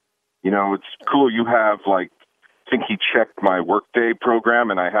 yeah, and, it's cool. You have, I think he checked my workday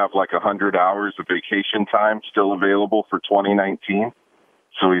program, and I have 100 hours of vacation time still available for 2019.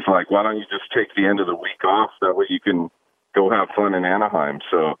 So he's like, why don't you just take the end of the week off? That way you can go have fun in Anaheim.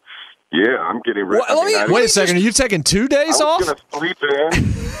 So, yeah, I'm getting ready. Wait a second. Are you taking 2 days off? I was going to sleep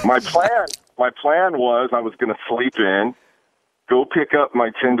in. My plan was I was going to sleep in, go pick up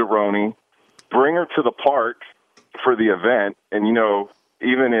my Tenderoni, bring her to the park for the event. And,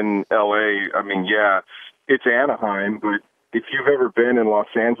 even in L.A., I mean, yeah, it's Anaheim, but if you've ever been in Los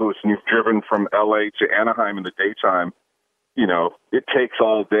Angeles and you've driven from L.A. to Anaheim in the daytime, it takes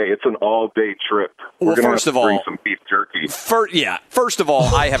all day. It's an all-day trip. Well, first of all, bring some beef jerky. First of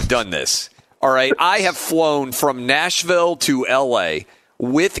all, I have done this. All right, I have flown from Nashville to L.A.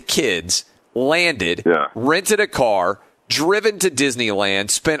 with kids, landed, rented a car, driven to Disneyland,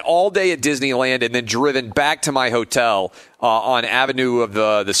 spent all day at Disneyland, and then driven back to my hotel on Avenue of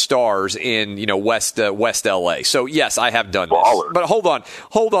the Stars in West LA. So yes, I have done this. But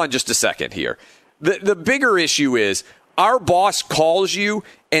hold on just a second here. The bigger issue is our boss calls you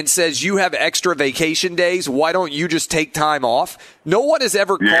and says you have extra vacation days. Why don't you just take time off? No one has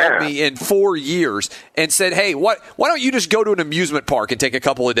ever called me in 4 years and said, hey, why don't you just go to an amusement park and take a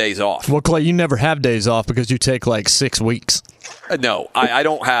couple of days off? Well, Clay, you never have days off because you take 6 weeks. No, I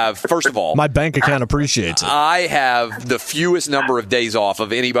don't have. First of all, my bank account appreciates it. I have the fewest number of days off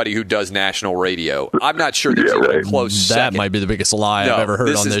of anybody who does national radio. I'm not sure there's even a close second. That might be the biggest lie I've ever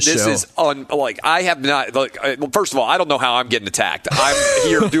heard on this show. This is I have not. First of all, I don't know how I'm getting attacked. I'm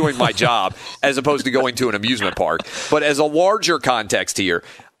here doing my job as opposed to going to an amusement park. But as a larger context here,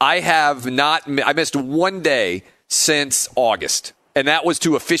 I missed 1 day since August, and that was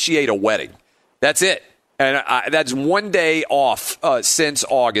to officiate a wedding. That's it. And that's 1 day off since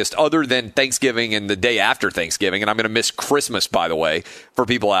August, other than Thanksgiving and the day after Thanksgiving. And I'm going to miss Christmas, by the way, for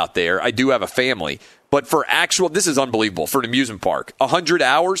people out there. I do have a family. But for this is unbelievable for an amusement park. 100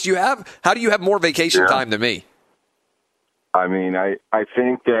 hours you have? How do you have more vacation time than me? I mean, I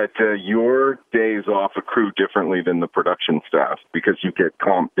think that your days off accrue differently than the production staff because you get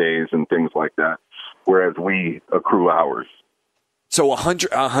comp days and things like that, whereas we accrue hours. So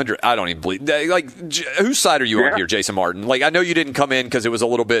 100, I don't even believe. Whose side are you on here, Jason Martin? I know you didn't come in because it was a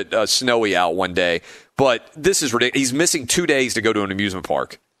little bit snowy out one day, but this is ridiculous. He's missing 2 days to go to an amusement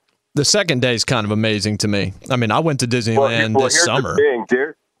park. The second day is kind of amazing to me. I mean, I went to Disneyland this summer. The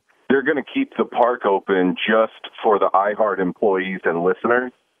thing. They're going to keep the park open just for the iHeart employees and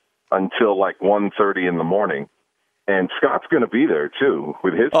listeners until 1:30 in the morning. And Scott's going to be there too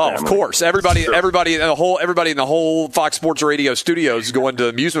with his family. Of course. Everybody in the whole Fox Sports Radio studios is going to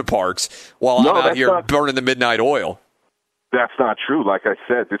amusement parks while I'm out here burning the midnight oil. That's not true. Like I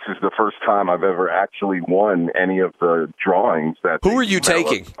said, this is the first time I've ever actually won any of the drawings. Who are you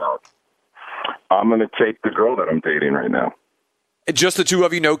taking? I'm going to take the girl that I'm dating right now. Just the two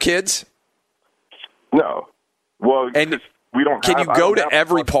of you, no kids? No. Well, And we don't. can you go to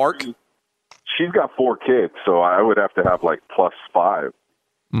every park? She's got 4 kids, so I would have to have like +5.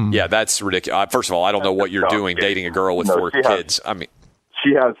 Yeah, that's ridiculous. First of all, I don't know what you're doing dating a girl with 4 kids. I mean,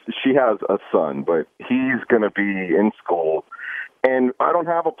 she has a son, but he's going to be in school, and I don't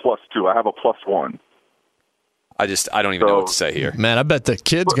have a +2. I have a +1. I don't even know what to say here. Man, I bet the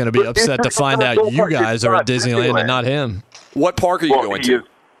kid's going to be upset to find out you guys are at Disneyland and not him. What park are you going to?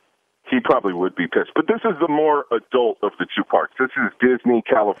 He probably would be pissed. But this is the more adult of the 2 parks. This is Disney,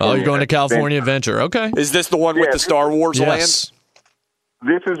 California. Oh, you're going to California Adventure. Okay. Is this the one with the Star Wars land?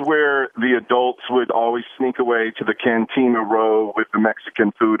 This is where the adults would always sneak away to the cantina row with the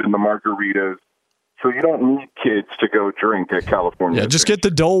Mexican food and the margaritas. So you don't need kids to go drink at California. Yeah, just get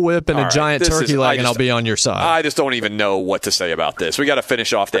the Dole Whip and a giant turkey leg, and I'll be on your side. I just don't even know what to say about this. We got to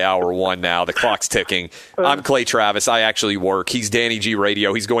finish off the hour 1 now. The clock's ticking. I'm Clay Travis. I actually work. He's Danny G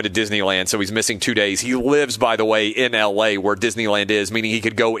Radio. He's going to Disneyland, so he's missing 2 days. He lives, by the way, in L.A., where Disneyland is, meaning he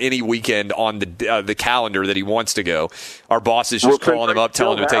could go any weekend on the calendar that he wants to go. Our boss is just calling him up,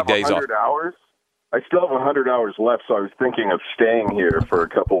 telling him to take days off. I still have 100 hours left, so I was thinking of staying here for a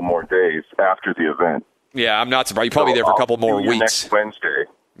couple more days after the event. Yeah, I'm not surprised. You're probably there for a couple more weeks. Next Wednesday.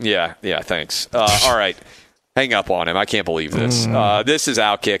 Yeah, thanks. All right. Hang up on him. I can't believe this. This is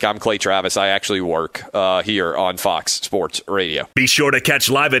Outkick. I'm Clay Travis. I actually work here on Fox Sports Radio. Be sure to catch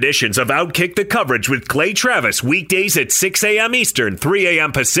live editions of Outkick the Coverage with Clay Travis weekdays at 6 a.m. Eastern, 3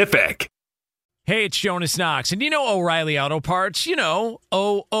 a.m. Pacific. Hey, it's Jonas Knox, and you know O'Reilly Auto Parts. You know,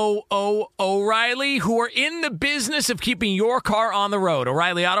 O'Reilly, who are in the business of keeping your car on the road.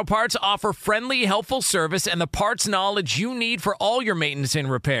 O'Reilly Auto Parts offer friendly, helpful service and the parts knowledge you need for all your maintenance and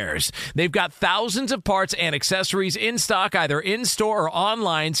repairs. They've got thousands of parts and accessories in stock, either in-store or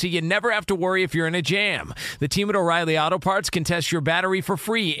online, so you never have to worry if you're in a jam. The team at O'Reilly Auto Parts can test your battery for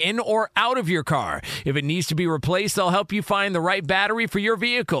free in or out of your car. If it needs to be replaced, they'll help you find the right battery for your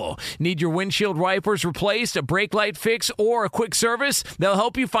vehicle. Need your windshield wipers replaced, a brake light fix, or a quick service? They'll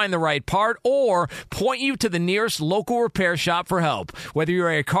help you find the right part or point you to the nearest local repair shop for help. Whether you're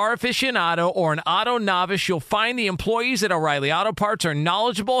a car aficionado or an auto novice, you'll find the employees at O'Reilly Auto Parts are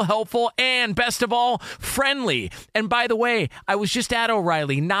knowledgeable, helpful, and best of all, friendly. And by the way, I was just at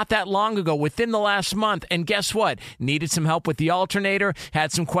O'Reilly not that long ago, within the last month, and guess what? Needed some help with the alternator,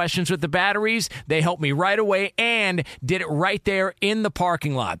 had some questions with the batteries. They helped me right away and did it right there in the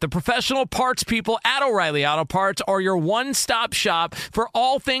parking lot. The professional parts people at O'Reilly Auto Parts are your one-stop shop for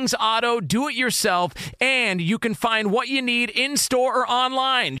all things auto, do-it-yourself, and you can find what you need in-store or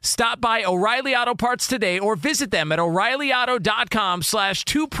online. Stop by O'Reilly Auto Parts today or visit them at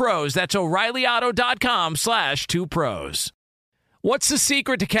O'ReillyAuto.com/2pros. That's O'ReillyAuto.com/2pros. What's the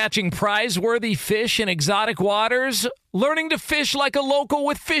secret to catching prize-worthy fish in exotic waters? Learning to fish like a local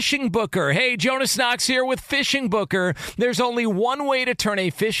with Fishing Booker. Hey, Jonas Knox here with Fishing Booker. There's only one way to turn a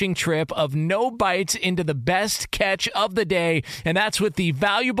fishing trip of no bites into the best catch of the day, and that's with the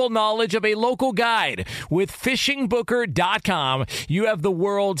valuable knowledge of a local guide. With FishingBooker.com, you have the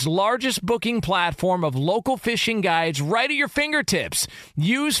world's largest booking platform of local fishing guides right at your fingertips.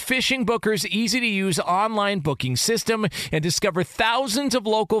 Use Fishing Booker's easy-to-use online booking system and discover thousands of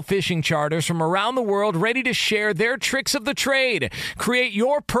local fishing charters from around the world ready to share their tricks of the trade. Create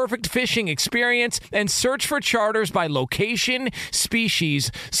your perfect fishing experience and search for charters by location,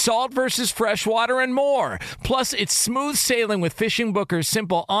 species, salt versus freshwater, and more. Plus, it's smooth sailing with Fishing Booker's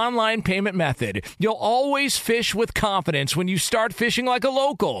simple online payment method. You'll always fish with confidence when you start fishing like a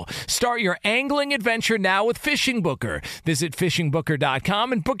local. Start your angling adventure now with Fishing Booker. Visit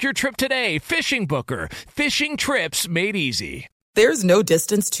FishingBooker.com and book your trip today. Fishing Booker. Fishing trips made easy. There's no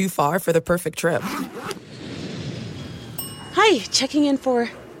distance too far for the perfect trip. Hi, checking in for...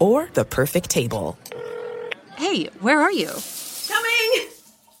 Or the perfect table. Hey, where are you? Coming!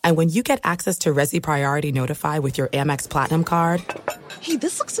 And when you get access to Resi Priority Notify with your Amex Platinum card... Hey,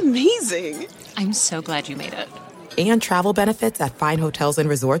 this looks amazing. I'm so glad you made it. And travel benefits at fine hotels and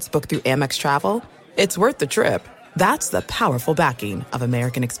resorts booked through Amex Travel, it's worth the trip. That's the powerful backing of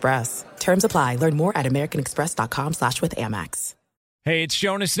American Express. Terms apply. Learn more at americanexpress.com/withAmex. Hey, it's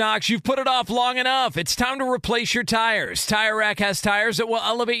Jonas Knox. You've put it off long enough. It's time to replace your tires. Tire Rack has tires that will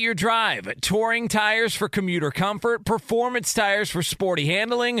elevate your drive. Touring tires for commuter comfort, performance tires for sporty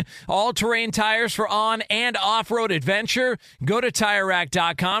handling, all-terrain tires for on- and off-road adventure. Go to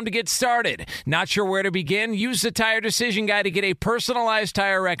TireRack.com to get started. Not sure where to begin? Use the Tire Decision Guide to get a personalized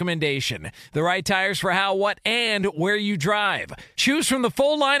tire recommendation. The right tires for how, what, and where you drive. Choose from the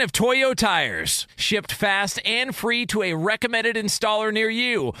full line of Toyo tires. Shipped fast and free to a recommended installer installer near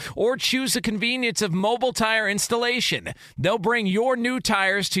you, or choose the convenience of mobile tire installation. They'll bring your new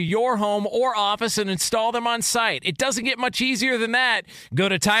tires to your home or office and install them on site. It doesn't get much easier than that. Go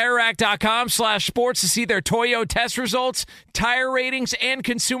to TireRack.com/sports to see their Toyo test results, tire ratings, and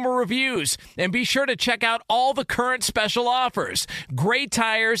consumer reviews. And be sure to check out all the current special offers. Great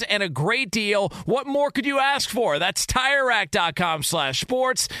tires and a great deal. What more could you ask for? That's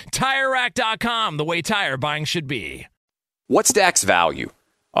TireRack.com/sports. TireRack.com, the way tire buying should be. What's Dak's value?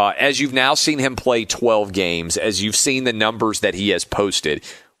 As you've now seen him play 12 games, as you've seen the numbers that he has posted,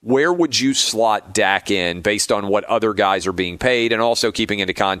 where would you slot Dak in based on what other guys are being paid, and also keeping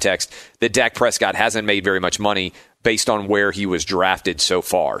into context that Dak Prescott hasn't made very much money based on where he was drafted so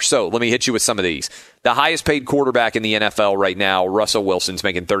far? So let me hit you with some of these. The highest paid quarterback in the NFL right now, Russell Wilson's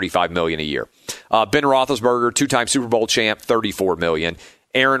making $35 million a year. Ben Roethlisberger, two-time Super Bowl champ, $34 million.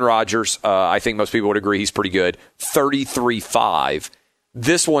 Aaron Rodgers, I think most people would agree he's pretty good, $33.5.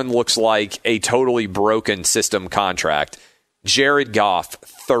 This one looks like a totally broken system contract. Jared Goff,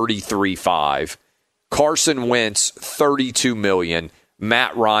 $33.5. Carson Wentz, $32 million.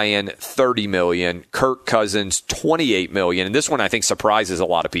 Matt Ryan, $30 million. Kirk Cousins, $28 million. And this one I think surprises a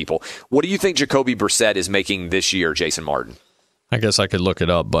lot of people. What do you think Jacoby Brissett is making this year, Jason Martin? I guess I could look it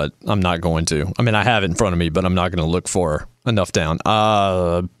up, but I'm not going to. I mean, I have it in front of me, but I'm not going to look for enough down.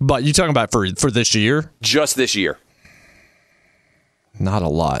 But you talking about for this year? Just this year. Not a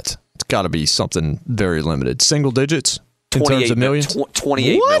lot. It's got to be something very limited. Single digits? In terms of millions?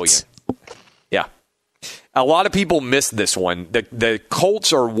 28 million. Yeah. A lot of people missed this one. The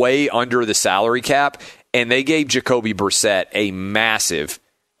Colts are way under the salary cap, and they gave Jacoby Brissett a massive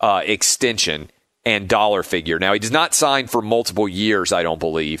extension and dollar figure. Now, he does not sign for multiple years, I don't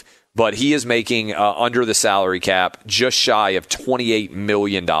believe, but he is making under the salary cap just shy of $28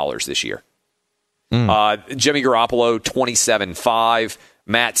 million this year. Jimmy Garoppolo, $27.5.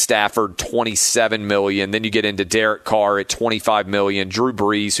 Matt Stafford, $27 million. Then you get into Derek Carr at $25 million. Drew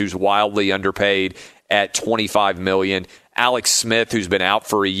Brees, who's wildly underpaid, at $25 million. Alex Smith, who's been out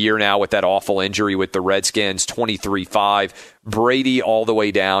for a year now with that awful injury with the Redskins, $23.5. Brady all the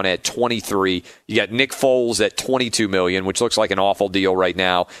way down at $23. You got Nick Foles at $22 million, which looks like an awful deal right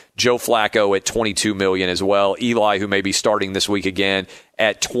now. Joe Flacco at $22 million as well. Eli, who may be starting this week again,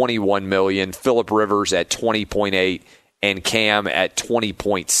 at $21 million. Phillip Rivers at $20.8. And Cam at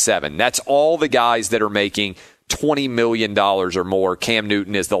 $20.7. That's all the guys that are making $20 million or more. Cam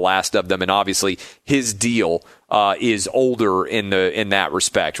Newton is the last of them, and obviously his deal is older in that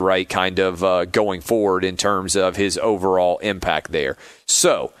respect, right? Kind of going forward in terms of his overall impact there.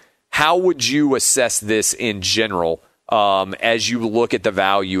 So how would you assess this in general as you look at the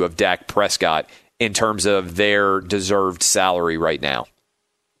value of Dak Prescott in terms of their deserved salary right now?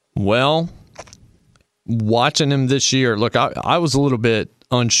 Well, watching him this year, look, I was a little bit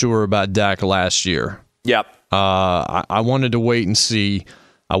unsure about Dak last year. Yep. I wanted to wait and see.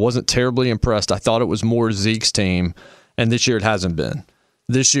 I wasn't terribly impressed. I thought it was more Zeke's team, and this year it hasn't been.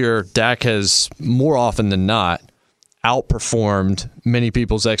 This year, Dak has, more often than not, outperformed many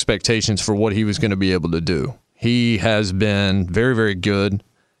people's expectations for what he was going to be able to do. He has been very, very good.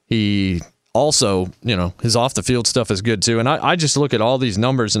 He also, his off-the-field stuff is good too. And I just look at all these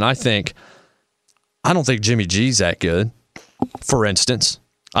numbers, and I don't think Jimmy G's that good, for instance.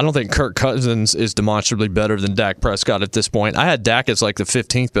 I don't think Kirk Cousins is demonstrably better than Dak Prescott at this point. I had Dak as like the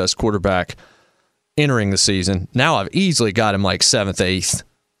 15th best quarterback entering the season. Now I've easily got him like 7th, 8th,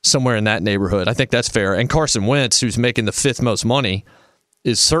 somewhere in that neighborhood. I think that's fair. And Carson Wentz, who's making the 5th most money,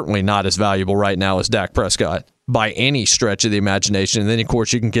 is certainly not as valuable right now as Dak Prescott by any stretch of the imagination. And then, of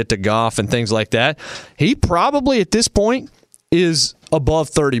course, you can get to Goff and things like that. He probably, at this point, is above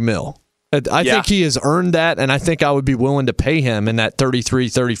 $30 million. I think he has earned that, and I think I would be willing to pay him in that $33,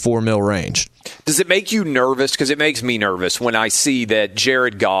 $34 million range. Does it make you nervous? Because it makes me nervous when I see that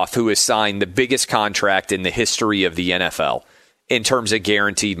Jared Goff, who has signed the biggest contract in the history of the NFL in terms of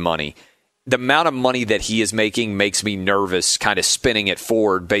guaranteed money, the amount of money that he is making makes me nervous, kind of spinning it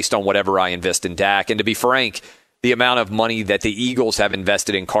forward based on whatever I invest in Dak. And to be frank, the amount of money that the Eagles have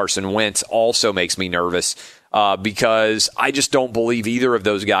invested in Carson Wentz also makes me nervous. Because I just don't believe either of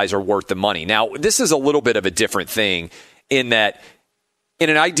those guys are worth the money. Now, this is a little bit of a different thing in that in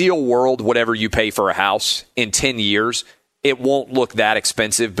an ideal world, whatever you pay for a house in 10 years, it won't look that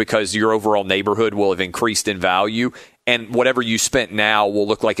expensive because your overall neighborhood will have increased in value. And whatever you spent now will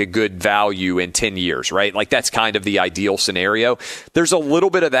look like a good value in 10 years, right? Like that's kind of the ideal scenario. There's a little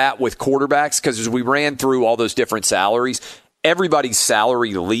bit of that with quarterbacks because as we ran through all those different salaries, everybody's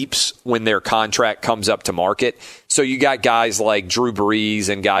salary leaps when their contract comes up to market. So you got guys like Drew Brees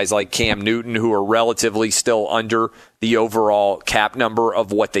and guys like Cam Newton who are relatively still under the overall cap number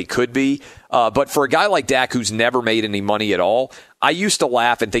of what they could be. But for a guy like Dak who's never made any money at all, I used to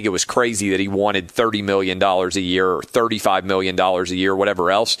laugh and think it was crazy that he wanted $30 million a year or $35 million a year,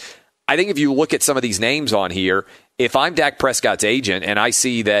 whatever else. I think if you look at some of these names on here, if I'm Dak Prescott's agent and I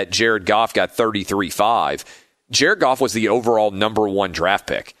see that Jared Goff got $33.5, Jared Goff was the overall number 1 draft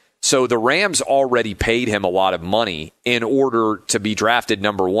pick. So the Rams already paid him a lot of money in order to be drafted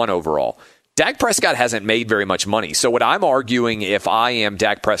number 1 overall. Dak Prescott hasn't made very much money. So what I'm arguing if I am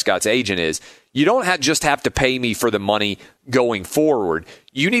Dak Prescott's agent is you don't just have to pay me for the money going forward.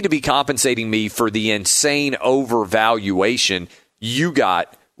 You need to be compensating me for the insane overvaluation you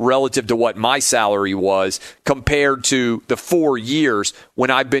got relative to what my salary was compared to the 4 years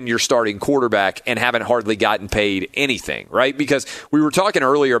when I've been your starting quarterback and haven't hardly gotten paid anything, right? Because we were talking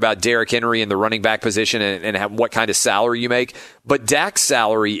earlier about Derrick Henry and the running back position and what kind of salary you make. But Dak's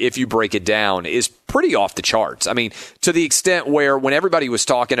salary, if you break it down, is pretty off the charts. I mean, to the extent where when everybody was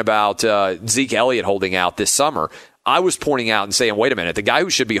talking about Zeke Elliott holding out this summer, I was pointing out and saying, wait a minute, the guy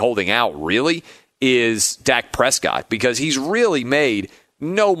who should be holding out really is Dak Prescott because he's really made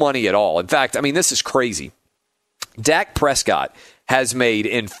no money at all. In fact, I mean, this is crazy. Dak Prescott has made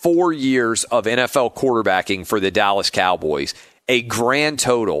in 4 years of NFL quarterbacking for the Dallas Cowboys a grand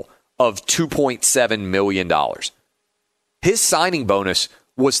total of $2.7 million. His signing bonus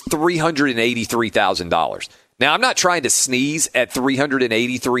was $383,000. Now, I'm not trying to sneeze at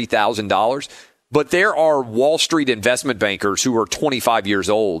 $383,000, but there are Wall Street investment bankers who are 25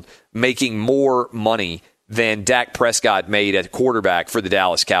 years old making more money than Dak Prescott made at quarterback for the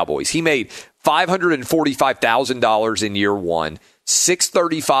Dallas Cowboys. He made $545,000 in year 1,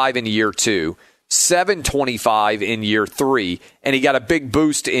 $635,000 in year 2, $725,000 in year 3, and he got a big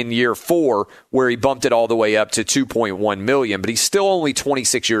boost in year 4 where he bumped it all the way up to $2.1 million. But he's still only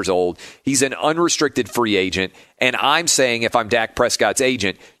 26 years old. He's an unrestricted free agent, and I'm saying if I'm Dak Prescott's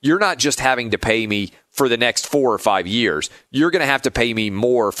agent, you're not just having to pay me for the next 4 or 5 years. You're going to have to pay me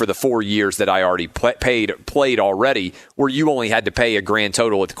more for the 4 years that I already played already, where you only had to pay a grand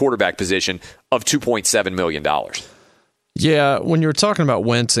total at the quarterback position of $2.7 million. Yeah, when you were talking about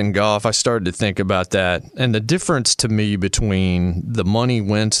Wentz and Goff, I started to think about that. And the difference to me between the money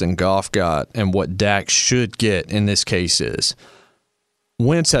Wentz and Goff got and what Dak should get in this case is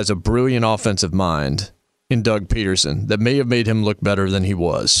Wentz has a brilliant offensive mind in Doug Peterson that may have made him look better than he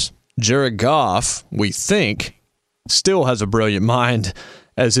was. Jared Goff, we think, still has a brilliant mind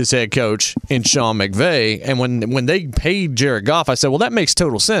as his head coach in Sean McVay. And when they paid Jared Goff, I said, well, that makes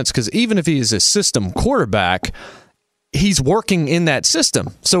total sense because even if he is a system quarterback, he's working in that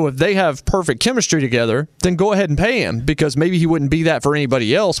system. So if they have perfect chemistry together, then go ahead and pay him because maybe he wouldn't be that for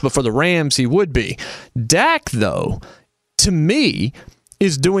anybody else, but for the Rams, he would be. Dak, though, to me,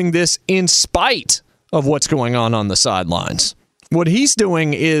 is doing this in spite of what's going on the sidelines. What he's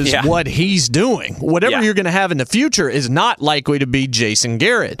doing is what he's doing. Whatever you're going to have in the future is not likely to be Jason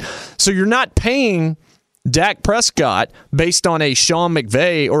Garrett. So you're not paying Dak Prescott based on a Sean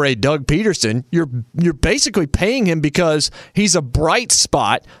McVay or a Doug Peterson. You're basically paying him because he's a bright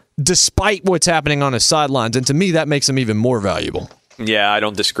spot despite what's happening on his sidelines. And to me, that makes him even more valuable. Yeah, I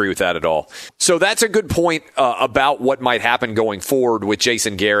don't disagree with that at all. So that's a good point about what might happen going forward with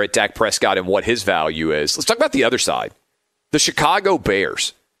Jason Garrett, Dak Prescott, and what his value is. Let's talk about the other side. The Chicago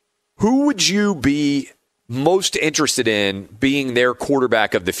Bears. Who would you be most interested in being their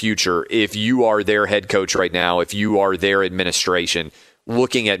quarterback of the future if you are their head coach right now, if you are their administration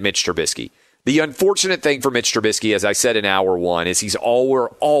looking at Mitch Trubisky? The unfortunate thing for Mitch Trubisky, as I said in hour 1, is he's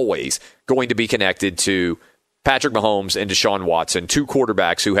always going to be connected to Patrick Mahomes and Deshaun Watson, 2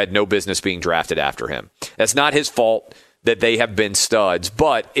 quarterbacks who had no business being drafted after him. That's not his fault that they have been studs.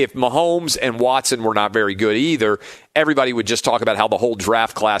 But if Mahomes and Watson were not very good either, everybody would just talk about how the whole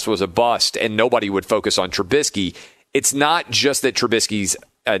draft class was a bust and nobody would focus on Trubisky. It's not just that Trubisky's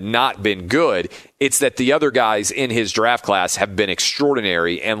not been good. It's that the other guys in his draft class have been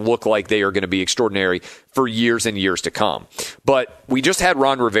extraordinary and look like they are going to be extraordinary for years and years to come. But we just had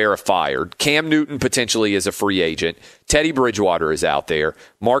Ron Rivera fired. Cam Newton potentially is a free agent. Teddy Bridgewater is out there.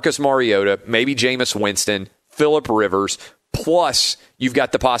 Marcus Mariota, maybe Jameis Winston, Phillip Rivers, plus you've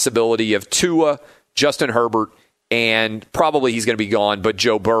got the possibility of Tua, Justin Herbert, and probably he's going to be gone, but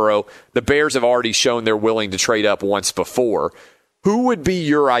Joe Burrow. The Bears have already shown they're willing to trade up once before. Who would be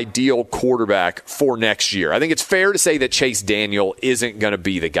your ideal quarterback for next year? I think it's fair to say that Chase Daniel isn't going to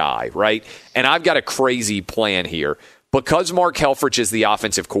be the guy, right? And I've got a crazy plan here. Because Mark Helfrich is the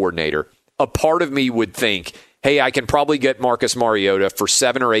offensive coordinator, a part of me would think, hey, I can probably get Marcus Mariota for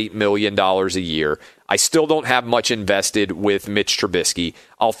 $7 or $8 million a year. I still don't have much invested with Mitch Trubisky.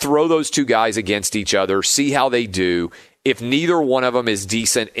 I'll throw those two guys against each other, see how they do. If neither one of them is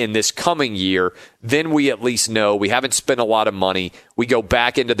decent in this coming year, then we at least know we haven't spent a lot of money. We go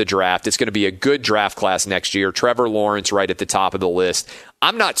back into the draft. It's going to be a good draft class next year. Trevor Lawrence right at the top of the list.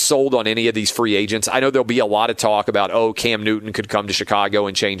 I'm not sold on any of these free agents. I know there'll be a lot of talk about, Cam Newton could come to Chicago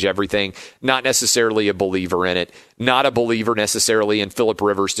and change everything. Not necessarily a believer in it. Not a believer necessarily in Phillip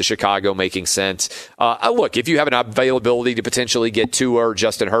Rivers to Chicago making sense. Look, if you have an availability to potentially get Tua or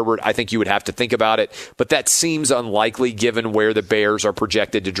Justin Herbert, I think you would have to think about it. But that seems unlikely given where the Bears are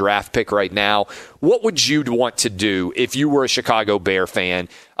projected to draft pick right now. What would you want to do if you were a Chicago Bear fan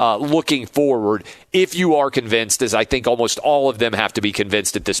looking forward, if you are convinced, as I think almost all of them have to be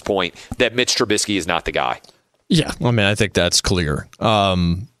convinced at this point, that Mitch Trubisky is not the guy? Yeah, I mean, I think that's clear.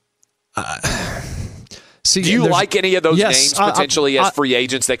 Do you like any of those names potentially as free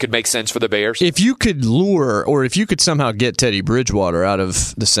agents that could make sense for the Bears? If you could lure, or if you could somehow get Teddy Bridgewater out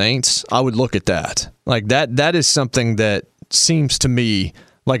of the Saints, I would look at that. Like that is something that seems to me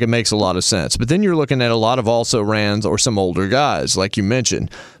like it makes a lot of sense. But then you're looking at a lot of also-rans or some older guys, like you mentioned.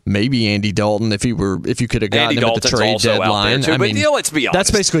 Maybe Andy Dalton, if you could have gotten him at the trade deadline. I mean, let's be honest.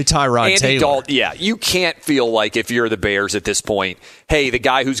 That's basically Tyrod Taylor. Dalton, yeah, you can't feel like if you're the Bears at this point, hey, the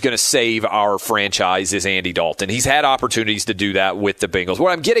guy who's going to save our franchise is Andy Dalton. He's had opportunities to do that with the Bengals.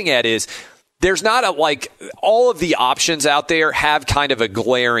 What I'm getting at is, there's not all of the options out there have kind of a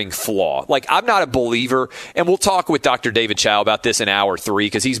glaring flaw. Like, I'm not a believer, and we'll talk with Dr. David Chow about this in hour 3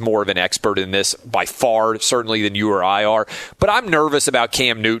 because he's more of an expert in this by far, certainly than you or I are. But I'm nervous about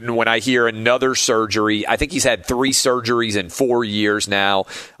Cam Newton when I hear another surgery. I think he's had 3 surgeries in 4 years now.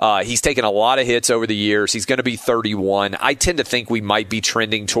 He's taken a lot of hits over the years. He's going to be 31. I tend to think we might be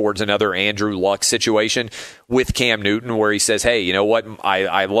trending towards another Andrew Luck situation with Cam Newton where he says, hey, you know what,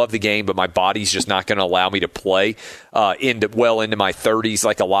 I love the game, but my body's just not going to allow me to play into my 30s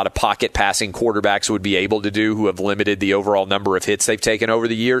like a lot of pocket passing quarterbacks would be able to do who have limited the overall number of hits they've taken over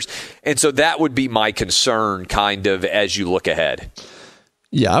the years. And so that would be my concern kind of as you look ahead.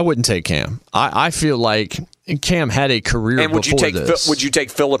 Yeah, I wouldn't take Cam. I feel like Cam had a career and would before this. Would you take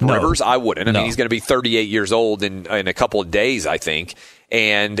Phillip Rivers? I wouldn't. I mean, he's going to be 38 years old in a couple of days, I think.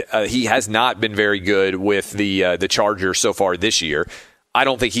 And he has not been very good with the Chargers so far this year. I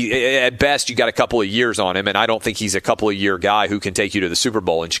don't think at best, you got a couple of years on him, and I don't think he's a couple of year guy who can take you to the Super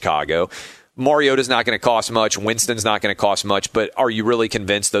Bowl in Chicago. Mariota's not going to cost much. Winston's not going to cost much, but are you really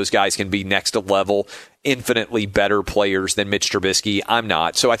convinced those guys can be next level, infinitely better players than Mitch Trubisky? I'm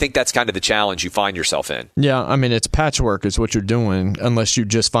not. So I think that's kind of the challenge you find yourself in. Yeah, I mean, it's patchwork is what you're doing, unless you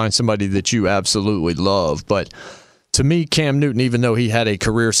just find somebody that you absolutely love. But to me, Cam Newton, even though he had a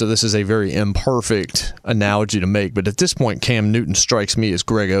career, so this is a very imperfect analogy to make, but at this point, Cam Newton strikes me as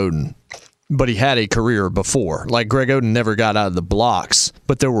Greg Oden. But he had a career before. Like, Greg Oden never got out of the blocks,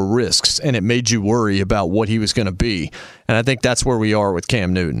 but there were risks, and it made you worry about what he was going to be. And I think that's where we are with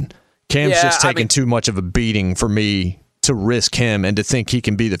Cam Newton. Cam's just taking too much of a beating for me to risk him and to think he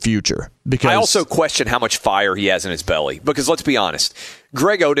can be the future. Because I also question how much fire he has in his belly. Because let's be honest,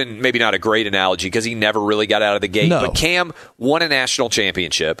 Greg Oden, maybe not a great analogy because he never really got out of the gate, but Cam won a national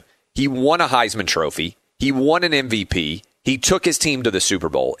championship. He won a Heisman Trophy. He won an MVP. He took his team to the Super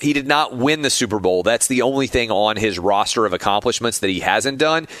Bowl. He did not win the Super Bowl. That's the only thing on his roster of accomplishments that he hasn't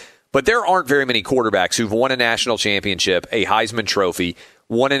done. But there aren't very many quarterbacks who've won a national championship, a Heisman Trophy,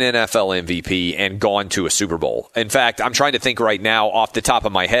 won an NFL MVP, and gone to a Super Bowl. In fact, I'm trying to think right now off the top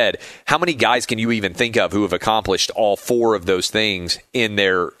of my head, how many guys can you even think of who have accomplished all 4 of those things in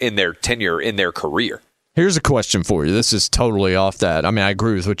their tenure, in their career? Here's a question for you. This is totally off that. I mean, I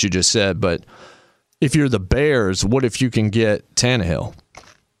agree with what you just said, but if you're the Bears, what if you can get Tannehill?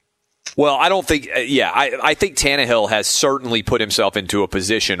 Well, I don't think, I think Tannehill has certainly put himself into a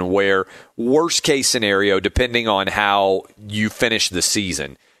position where, worst case scenario, depending on how you finish the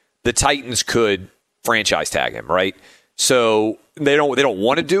season, the Titans could franchise tag him, right? So they don't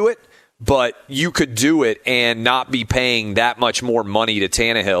want to do it, but you could do it and not be paying that much more money to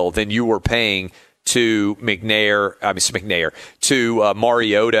Tannehill than you were paying to to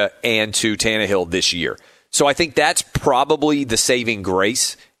Mariota and to Tannehill this year. So I think that's probably the saving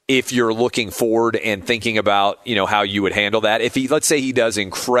grace if you're looking forward and thinking about, how you would handle that. If let's say he does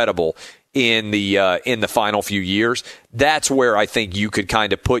incredible in the final few years, that's where I think you could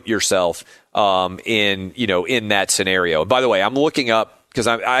kind of put yourself in that scenario. And by the way, I'm looking up because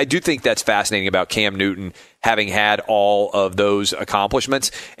I do think that's fascinating about Cam Newton having had all of those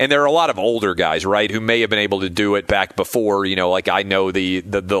accomplishments. And there are a lot of older guys, right, who may have been able to do it back before, like I know the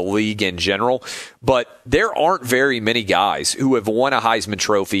league in general. But there aren't very many guys who have won a Heisman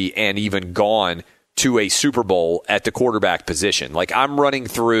Trophy and even gone to a Super Bowl at the quarterback position. Like, I'm running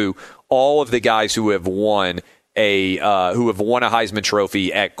through all of the guys who have won a Heisman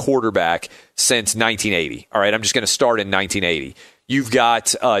Trophy at quarterback since 1980. All right, I'm just going to start in 1980. You've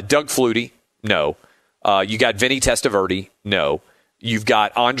got Doug Flutie, no. You got Vinny Testaverde, no. You've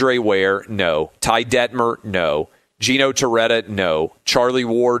got Andre Ware, no. Ty Detmer, no. Gino Torretta, no. Charlie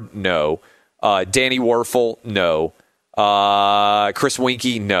Ward, no. Danny Werfel, no. Chris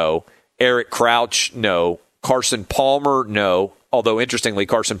Weinke, no. Eric Crouch, no. Carson Palmer, no. Although, interestingly,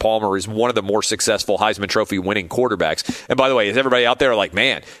 Carson Palmer is one of the more successful Heisman Trophy winning quarterbacks. And by the way, is everybody out there like,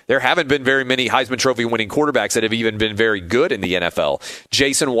 man, there haven't been very many Heisman Trophy winning quarterbacks that have even been very good in the NFL.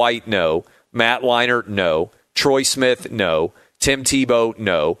 Jason White, no. Matt Leinart, no. Troy Smith, no. Tim Tebow,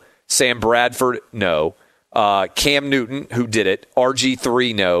 no. Sam Bradford, no. Cam Newton, who did it.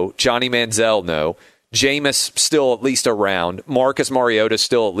 RG3, no. Johnny Manziel, no. Jameis, still at least around. Marcus Mariota,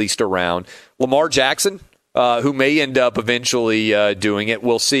 still at least around. Lamar Jackson, who may end up eventually doing it.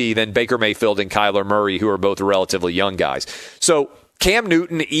 We'll see. Then Baker Mayfield and Kyler Murray, who are both relatively young guys. So Cam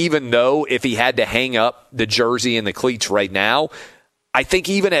Newton, even though if he had to hang up the jersey and the cleats right now, I think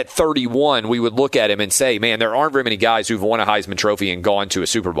even at 31, we would look at him and say, man, there aren't very many guys who've won a Heisman Trophy and gone to a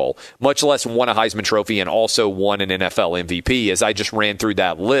Super Bowl, much less won a Heisman Trophy and also won an NFL MVP. As I just ran through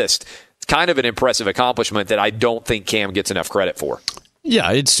that list, it's kind of an impressive accomplishment that I don't think Cam gets enough credit for. Yeah,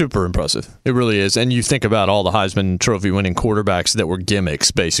 it's super impressive. It really is. And you think about all the Heisman Trophy winning quarterbacks that were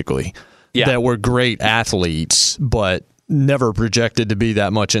gimmicks, basically, that were great athletes, but never projected to be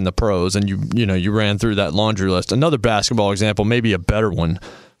that much in the pros. And you ran through that laundry list. Another basketball example, maybe a better one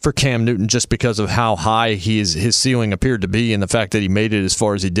for Cam Newton, just because of how high his ceiling appeared to be and the fact that he made it as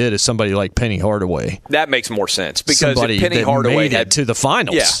far as he did, is somebody like Penny Hardaway. That makes more sense, because somebody Penny that Hardaway made it to the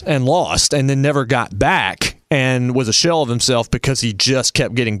finals and lost and then never got back and was a shell of himself because he just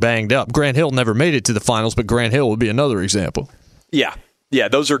kept getting banged up. Grant Hill never made it to the finals, but Grant Hill would be another example. Yeah,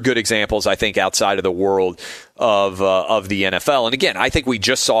 those are good examples, I think, outside of the world of the NFL. And again, I think we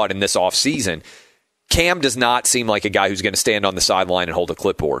just saw it in this offseason. Cam does not seem like a guy who's going to stand on the sideline and hold a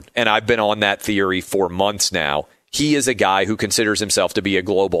clipboard. And I've been on that theory for months now. He is a guy who considers himself to be a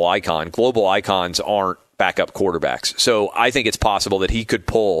global icon. Global icons aren't backup quarterbacks. So I think it's possible that he could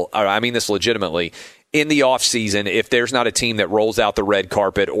pull, I mean this legitimately, in the offseason, if there's not a team that rolls out the red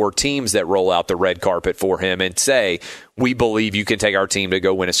carpet or teams that roll out the red carpet for him and say, we believe you can take our team to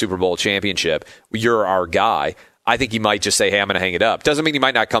go win a Super Bowl championship, you're our guy, I think he might just say, hey, I'm going to hang it up. Doesn't mean he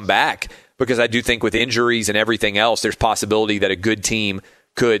might not come back, because I do think with injuries and everything else, there's possibility that a good team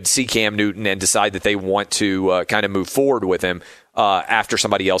could see Cam Newton and decide that they want to kind of move forward with him after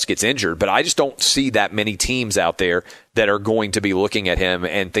somebody else gets injured. But I just don't see that many teams out there that are going to be looking at him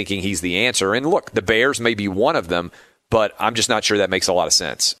and thinking he's the answer. And look, the Bears may be one of them, but I'm just not sure that makes a lot of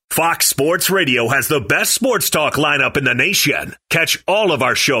sense. Fox Sports Radio has the best sports talk lineup in the nation. Catch all of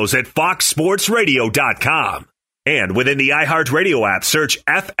our shows at foxsportsradio.com. And within the iHeartRadio app, search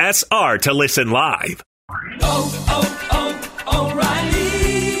FSR to listen live.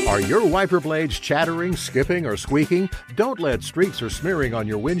 O'Reilly. Are your wiper blades chattering, skipping, or squeaking? Don't let streaks or smearing on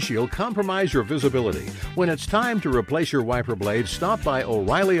your windshield compromise your visibility. When it's time to replace your wiper blades, stop by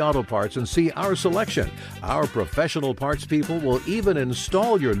O'Reilly Auto Parts and see our selection. Our professional parts people will even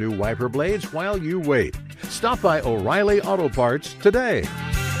install your new wiper blades while you wait. Stop by O'Reilly Auto Parts today.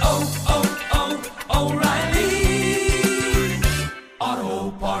 O'Reilly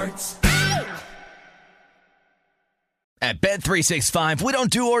Auto Parts. At Bet365, we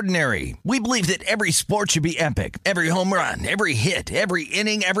don't do ordinary. We believe that every sport should be epic. Every home run, every hit, every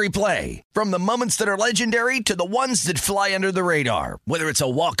inning, every play. From the moments that are legendary to the ones that fly under the radar. Whether it's a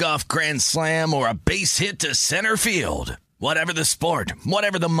walk-off grand slam or a base hit to center field. Whatever the sport,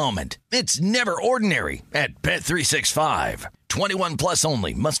 whatever the moment, it's never ordinary at Bet365. 21 plus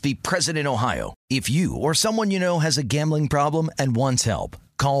only. Must be present in Ohio. If you or someone you know has a gambling problem and wants help,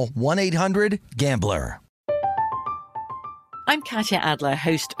 call 1-800-GAMBLER. I'm Katya Adler,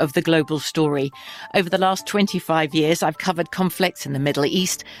 host of The Global Story. Over the last 25 years, I've covered conflicts in the Middle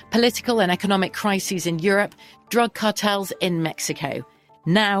East, political and economic crises in Europe, drug cartels in Mexico.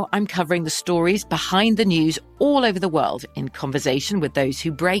 Now I'm covering the stories behind the news all over the world in conversation with those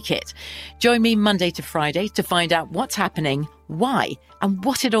who break it. Join me Monday to Friday to find out what's happening, why, and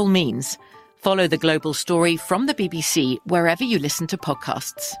what it all means. Follow The Global Story from the BBC wherever you listen to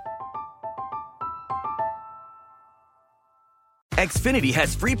podcasts. Xfinity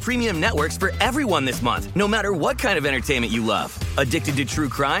has free premium networks for everyone this month, no matter what kind of entertainment you love. Addicted to true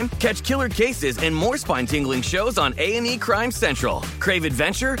crime? Catch killer cases and more spine-tingling shows on A&E Crime Central. Crave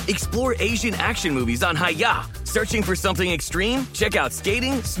adventure? Explore Asian action movies on Hi-Ya. Searching for something extreme? Check out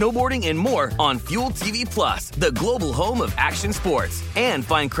skating, snowboarding, and more on Fuel TV Plus, the global home of action sports. And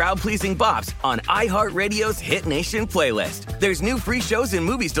find crowd-pleasing bops on iHeartRadio's Hit Nation playlist. There's new free shows and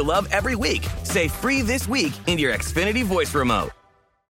movies to love every week. Say free this week in your Xfinity voice remote.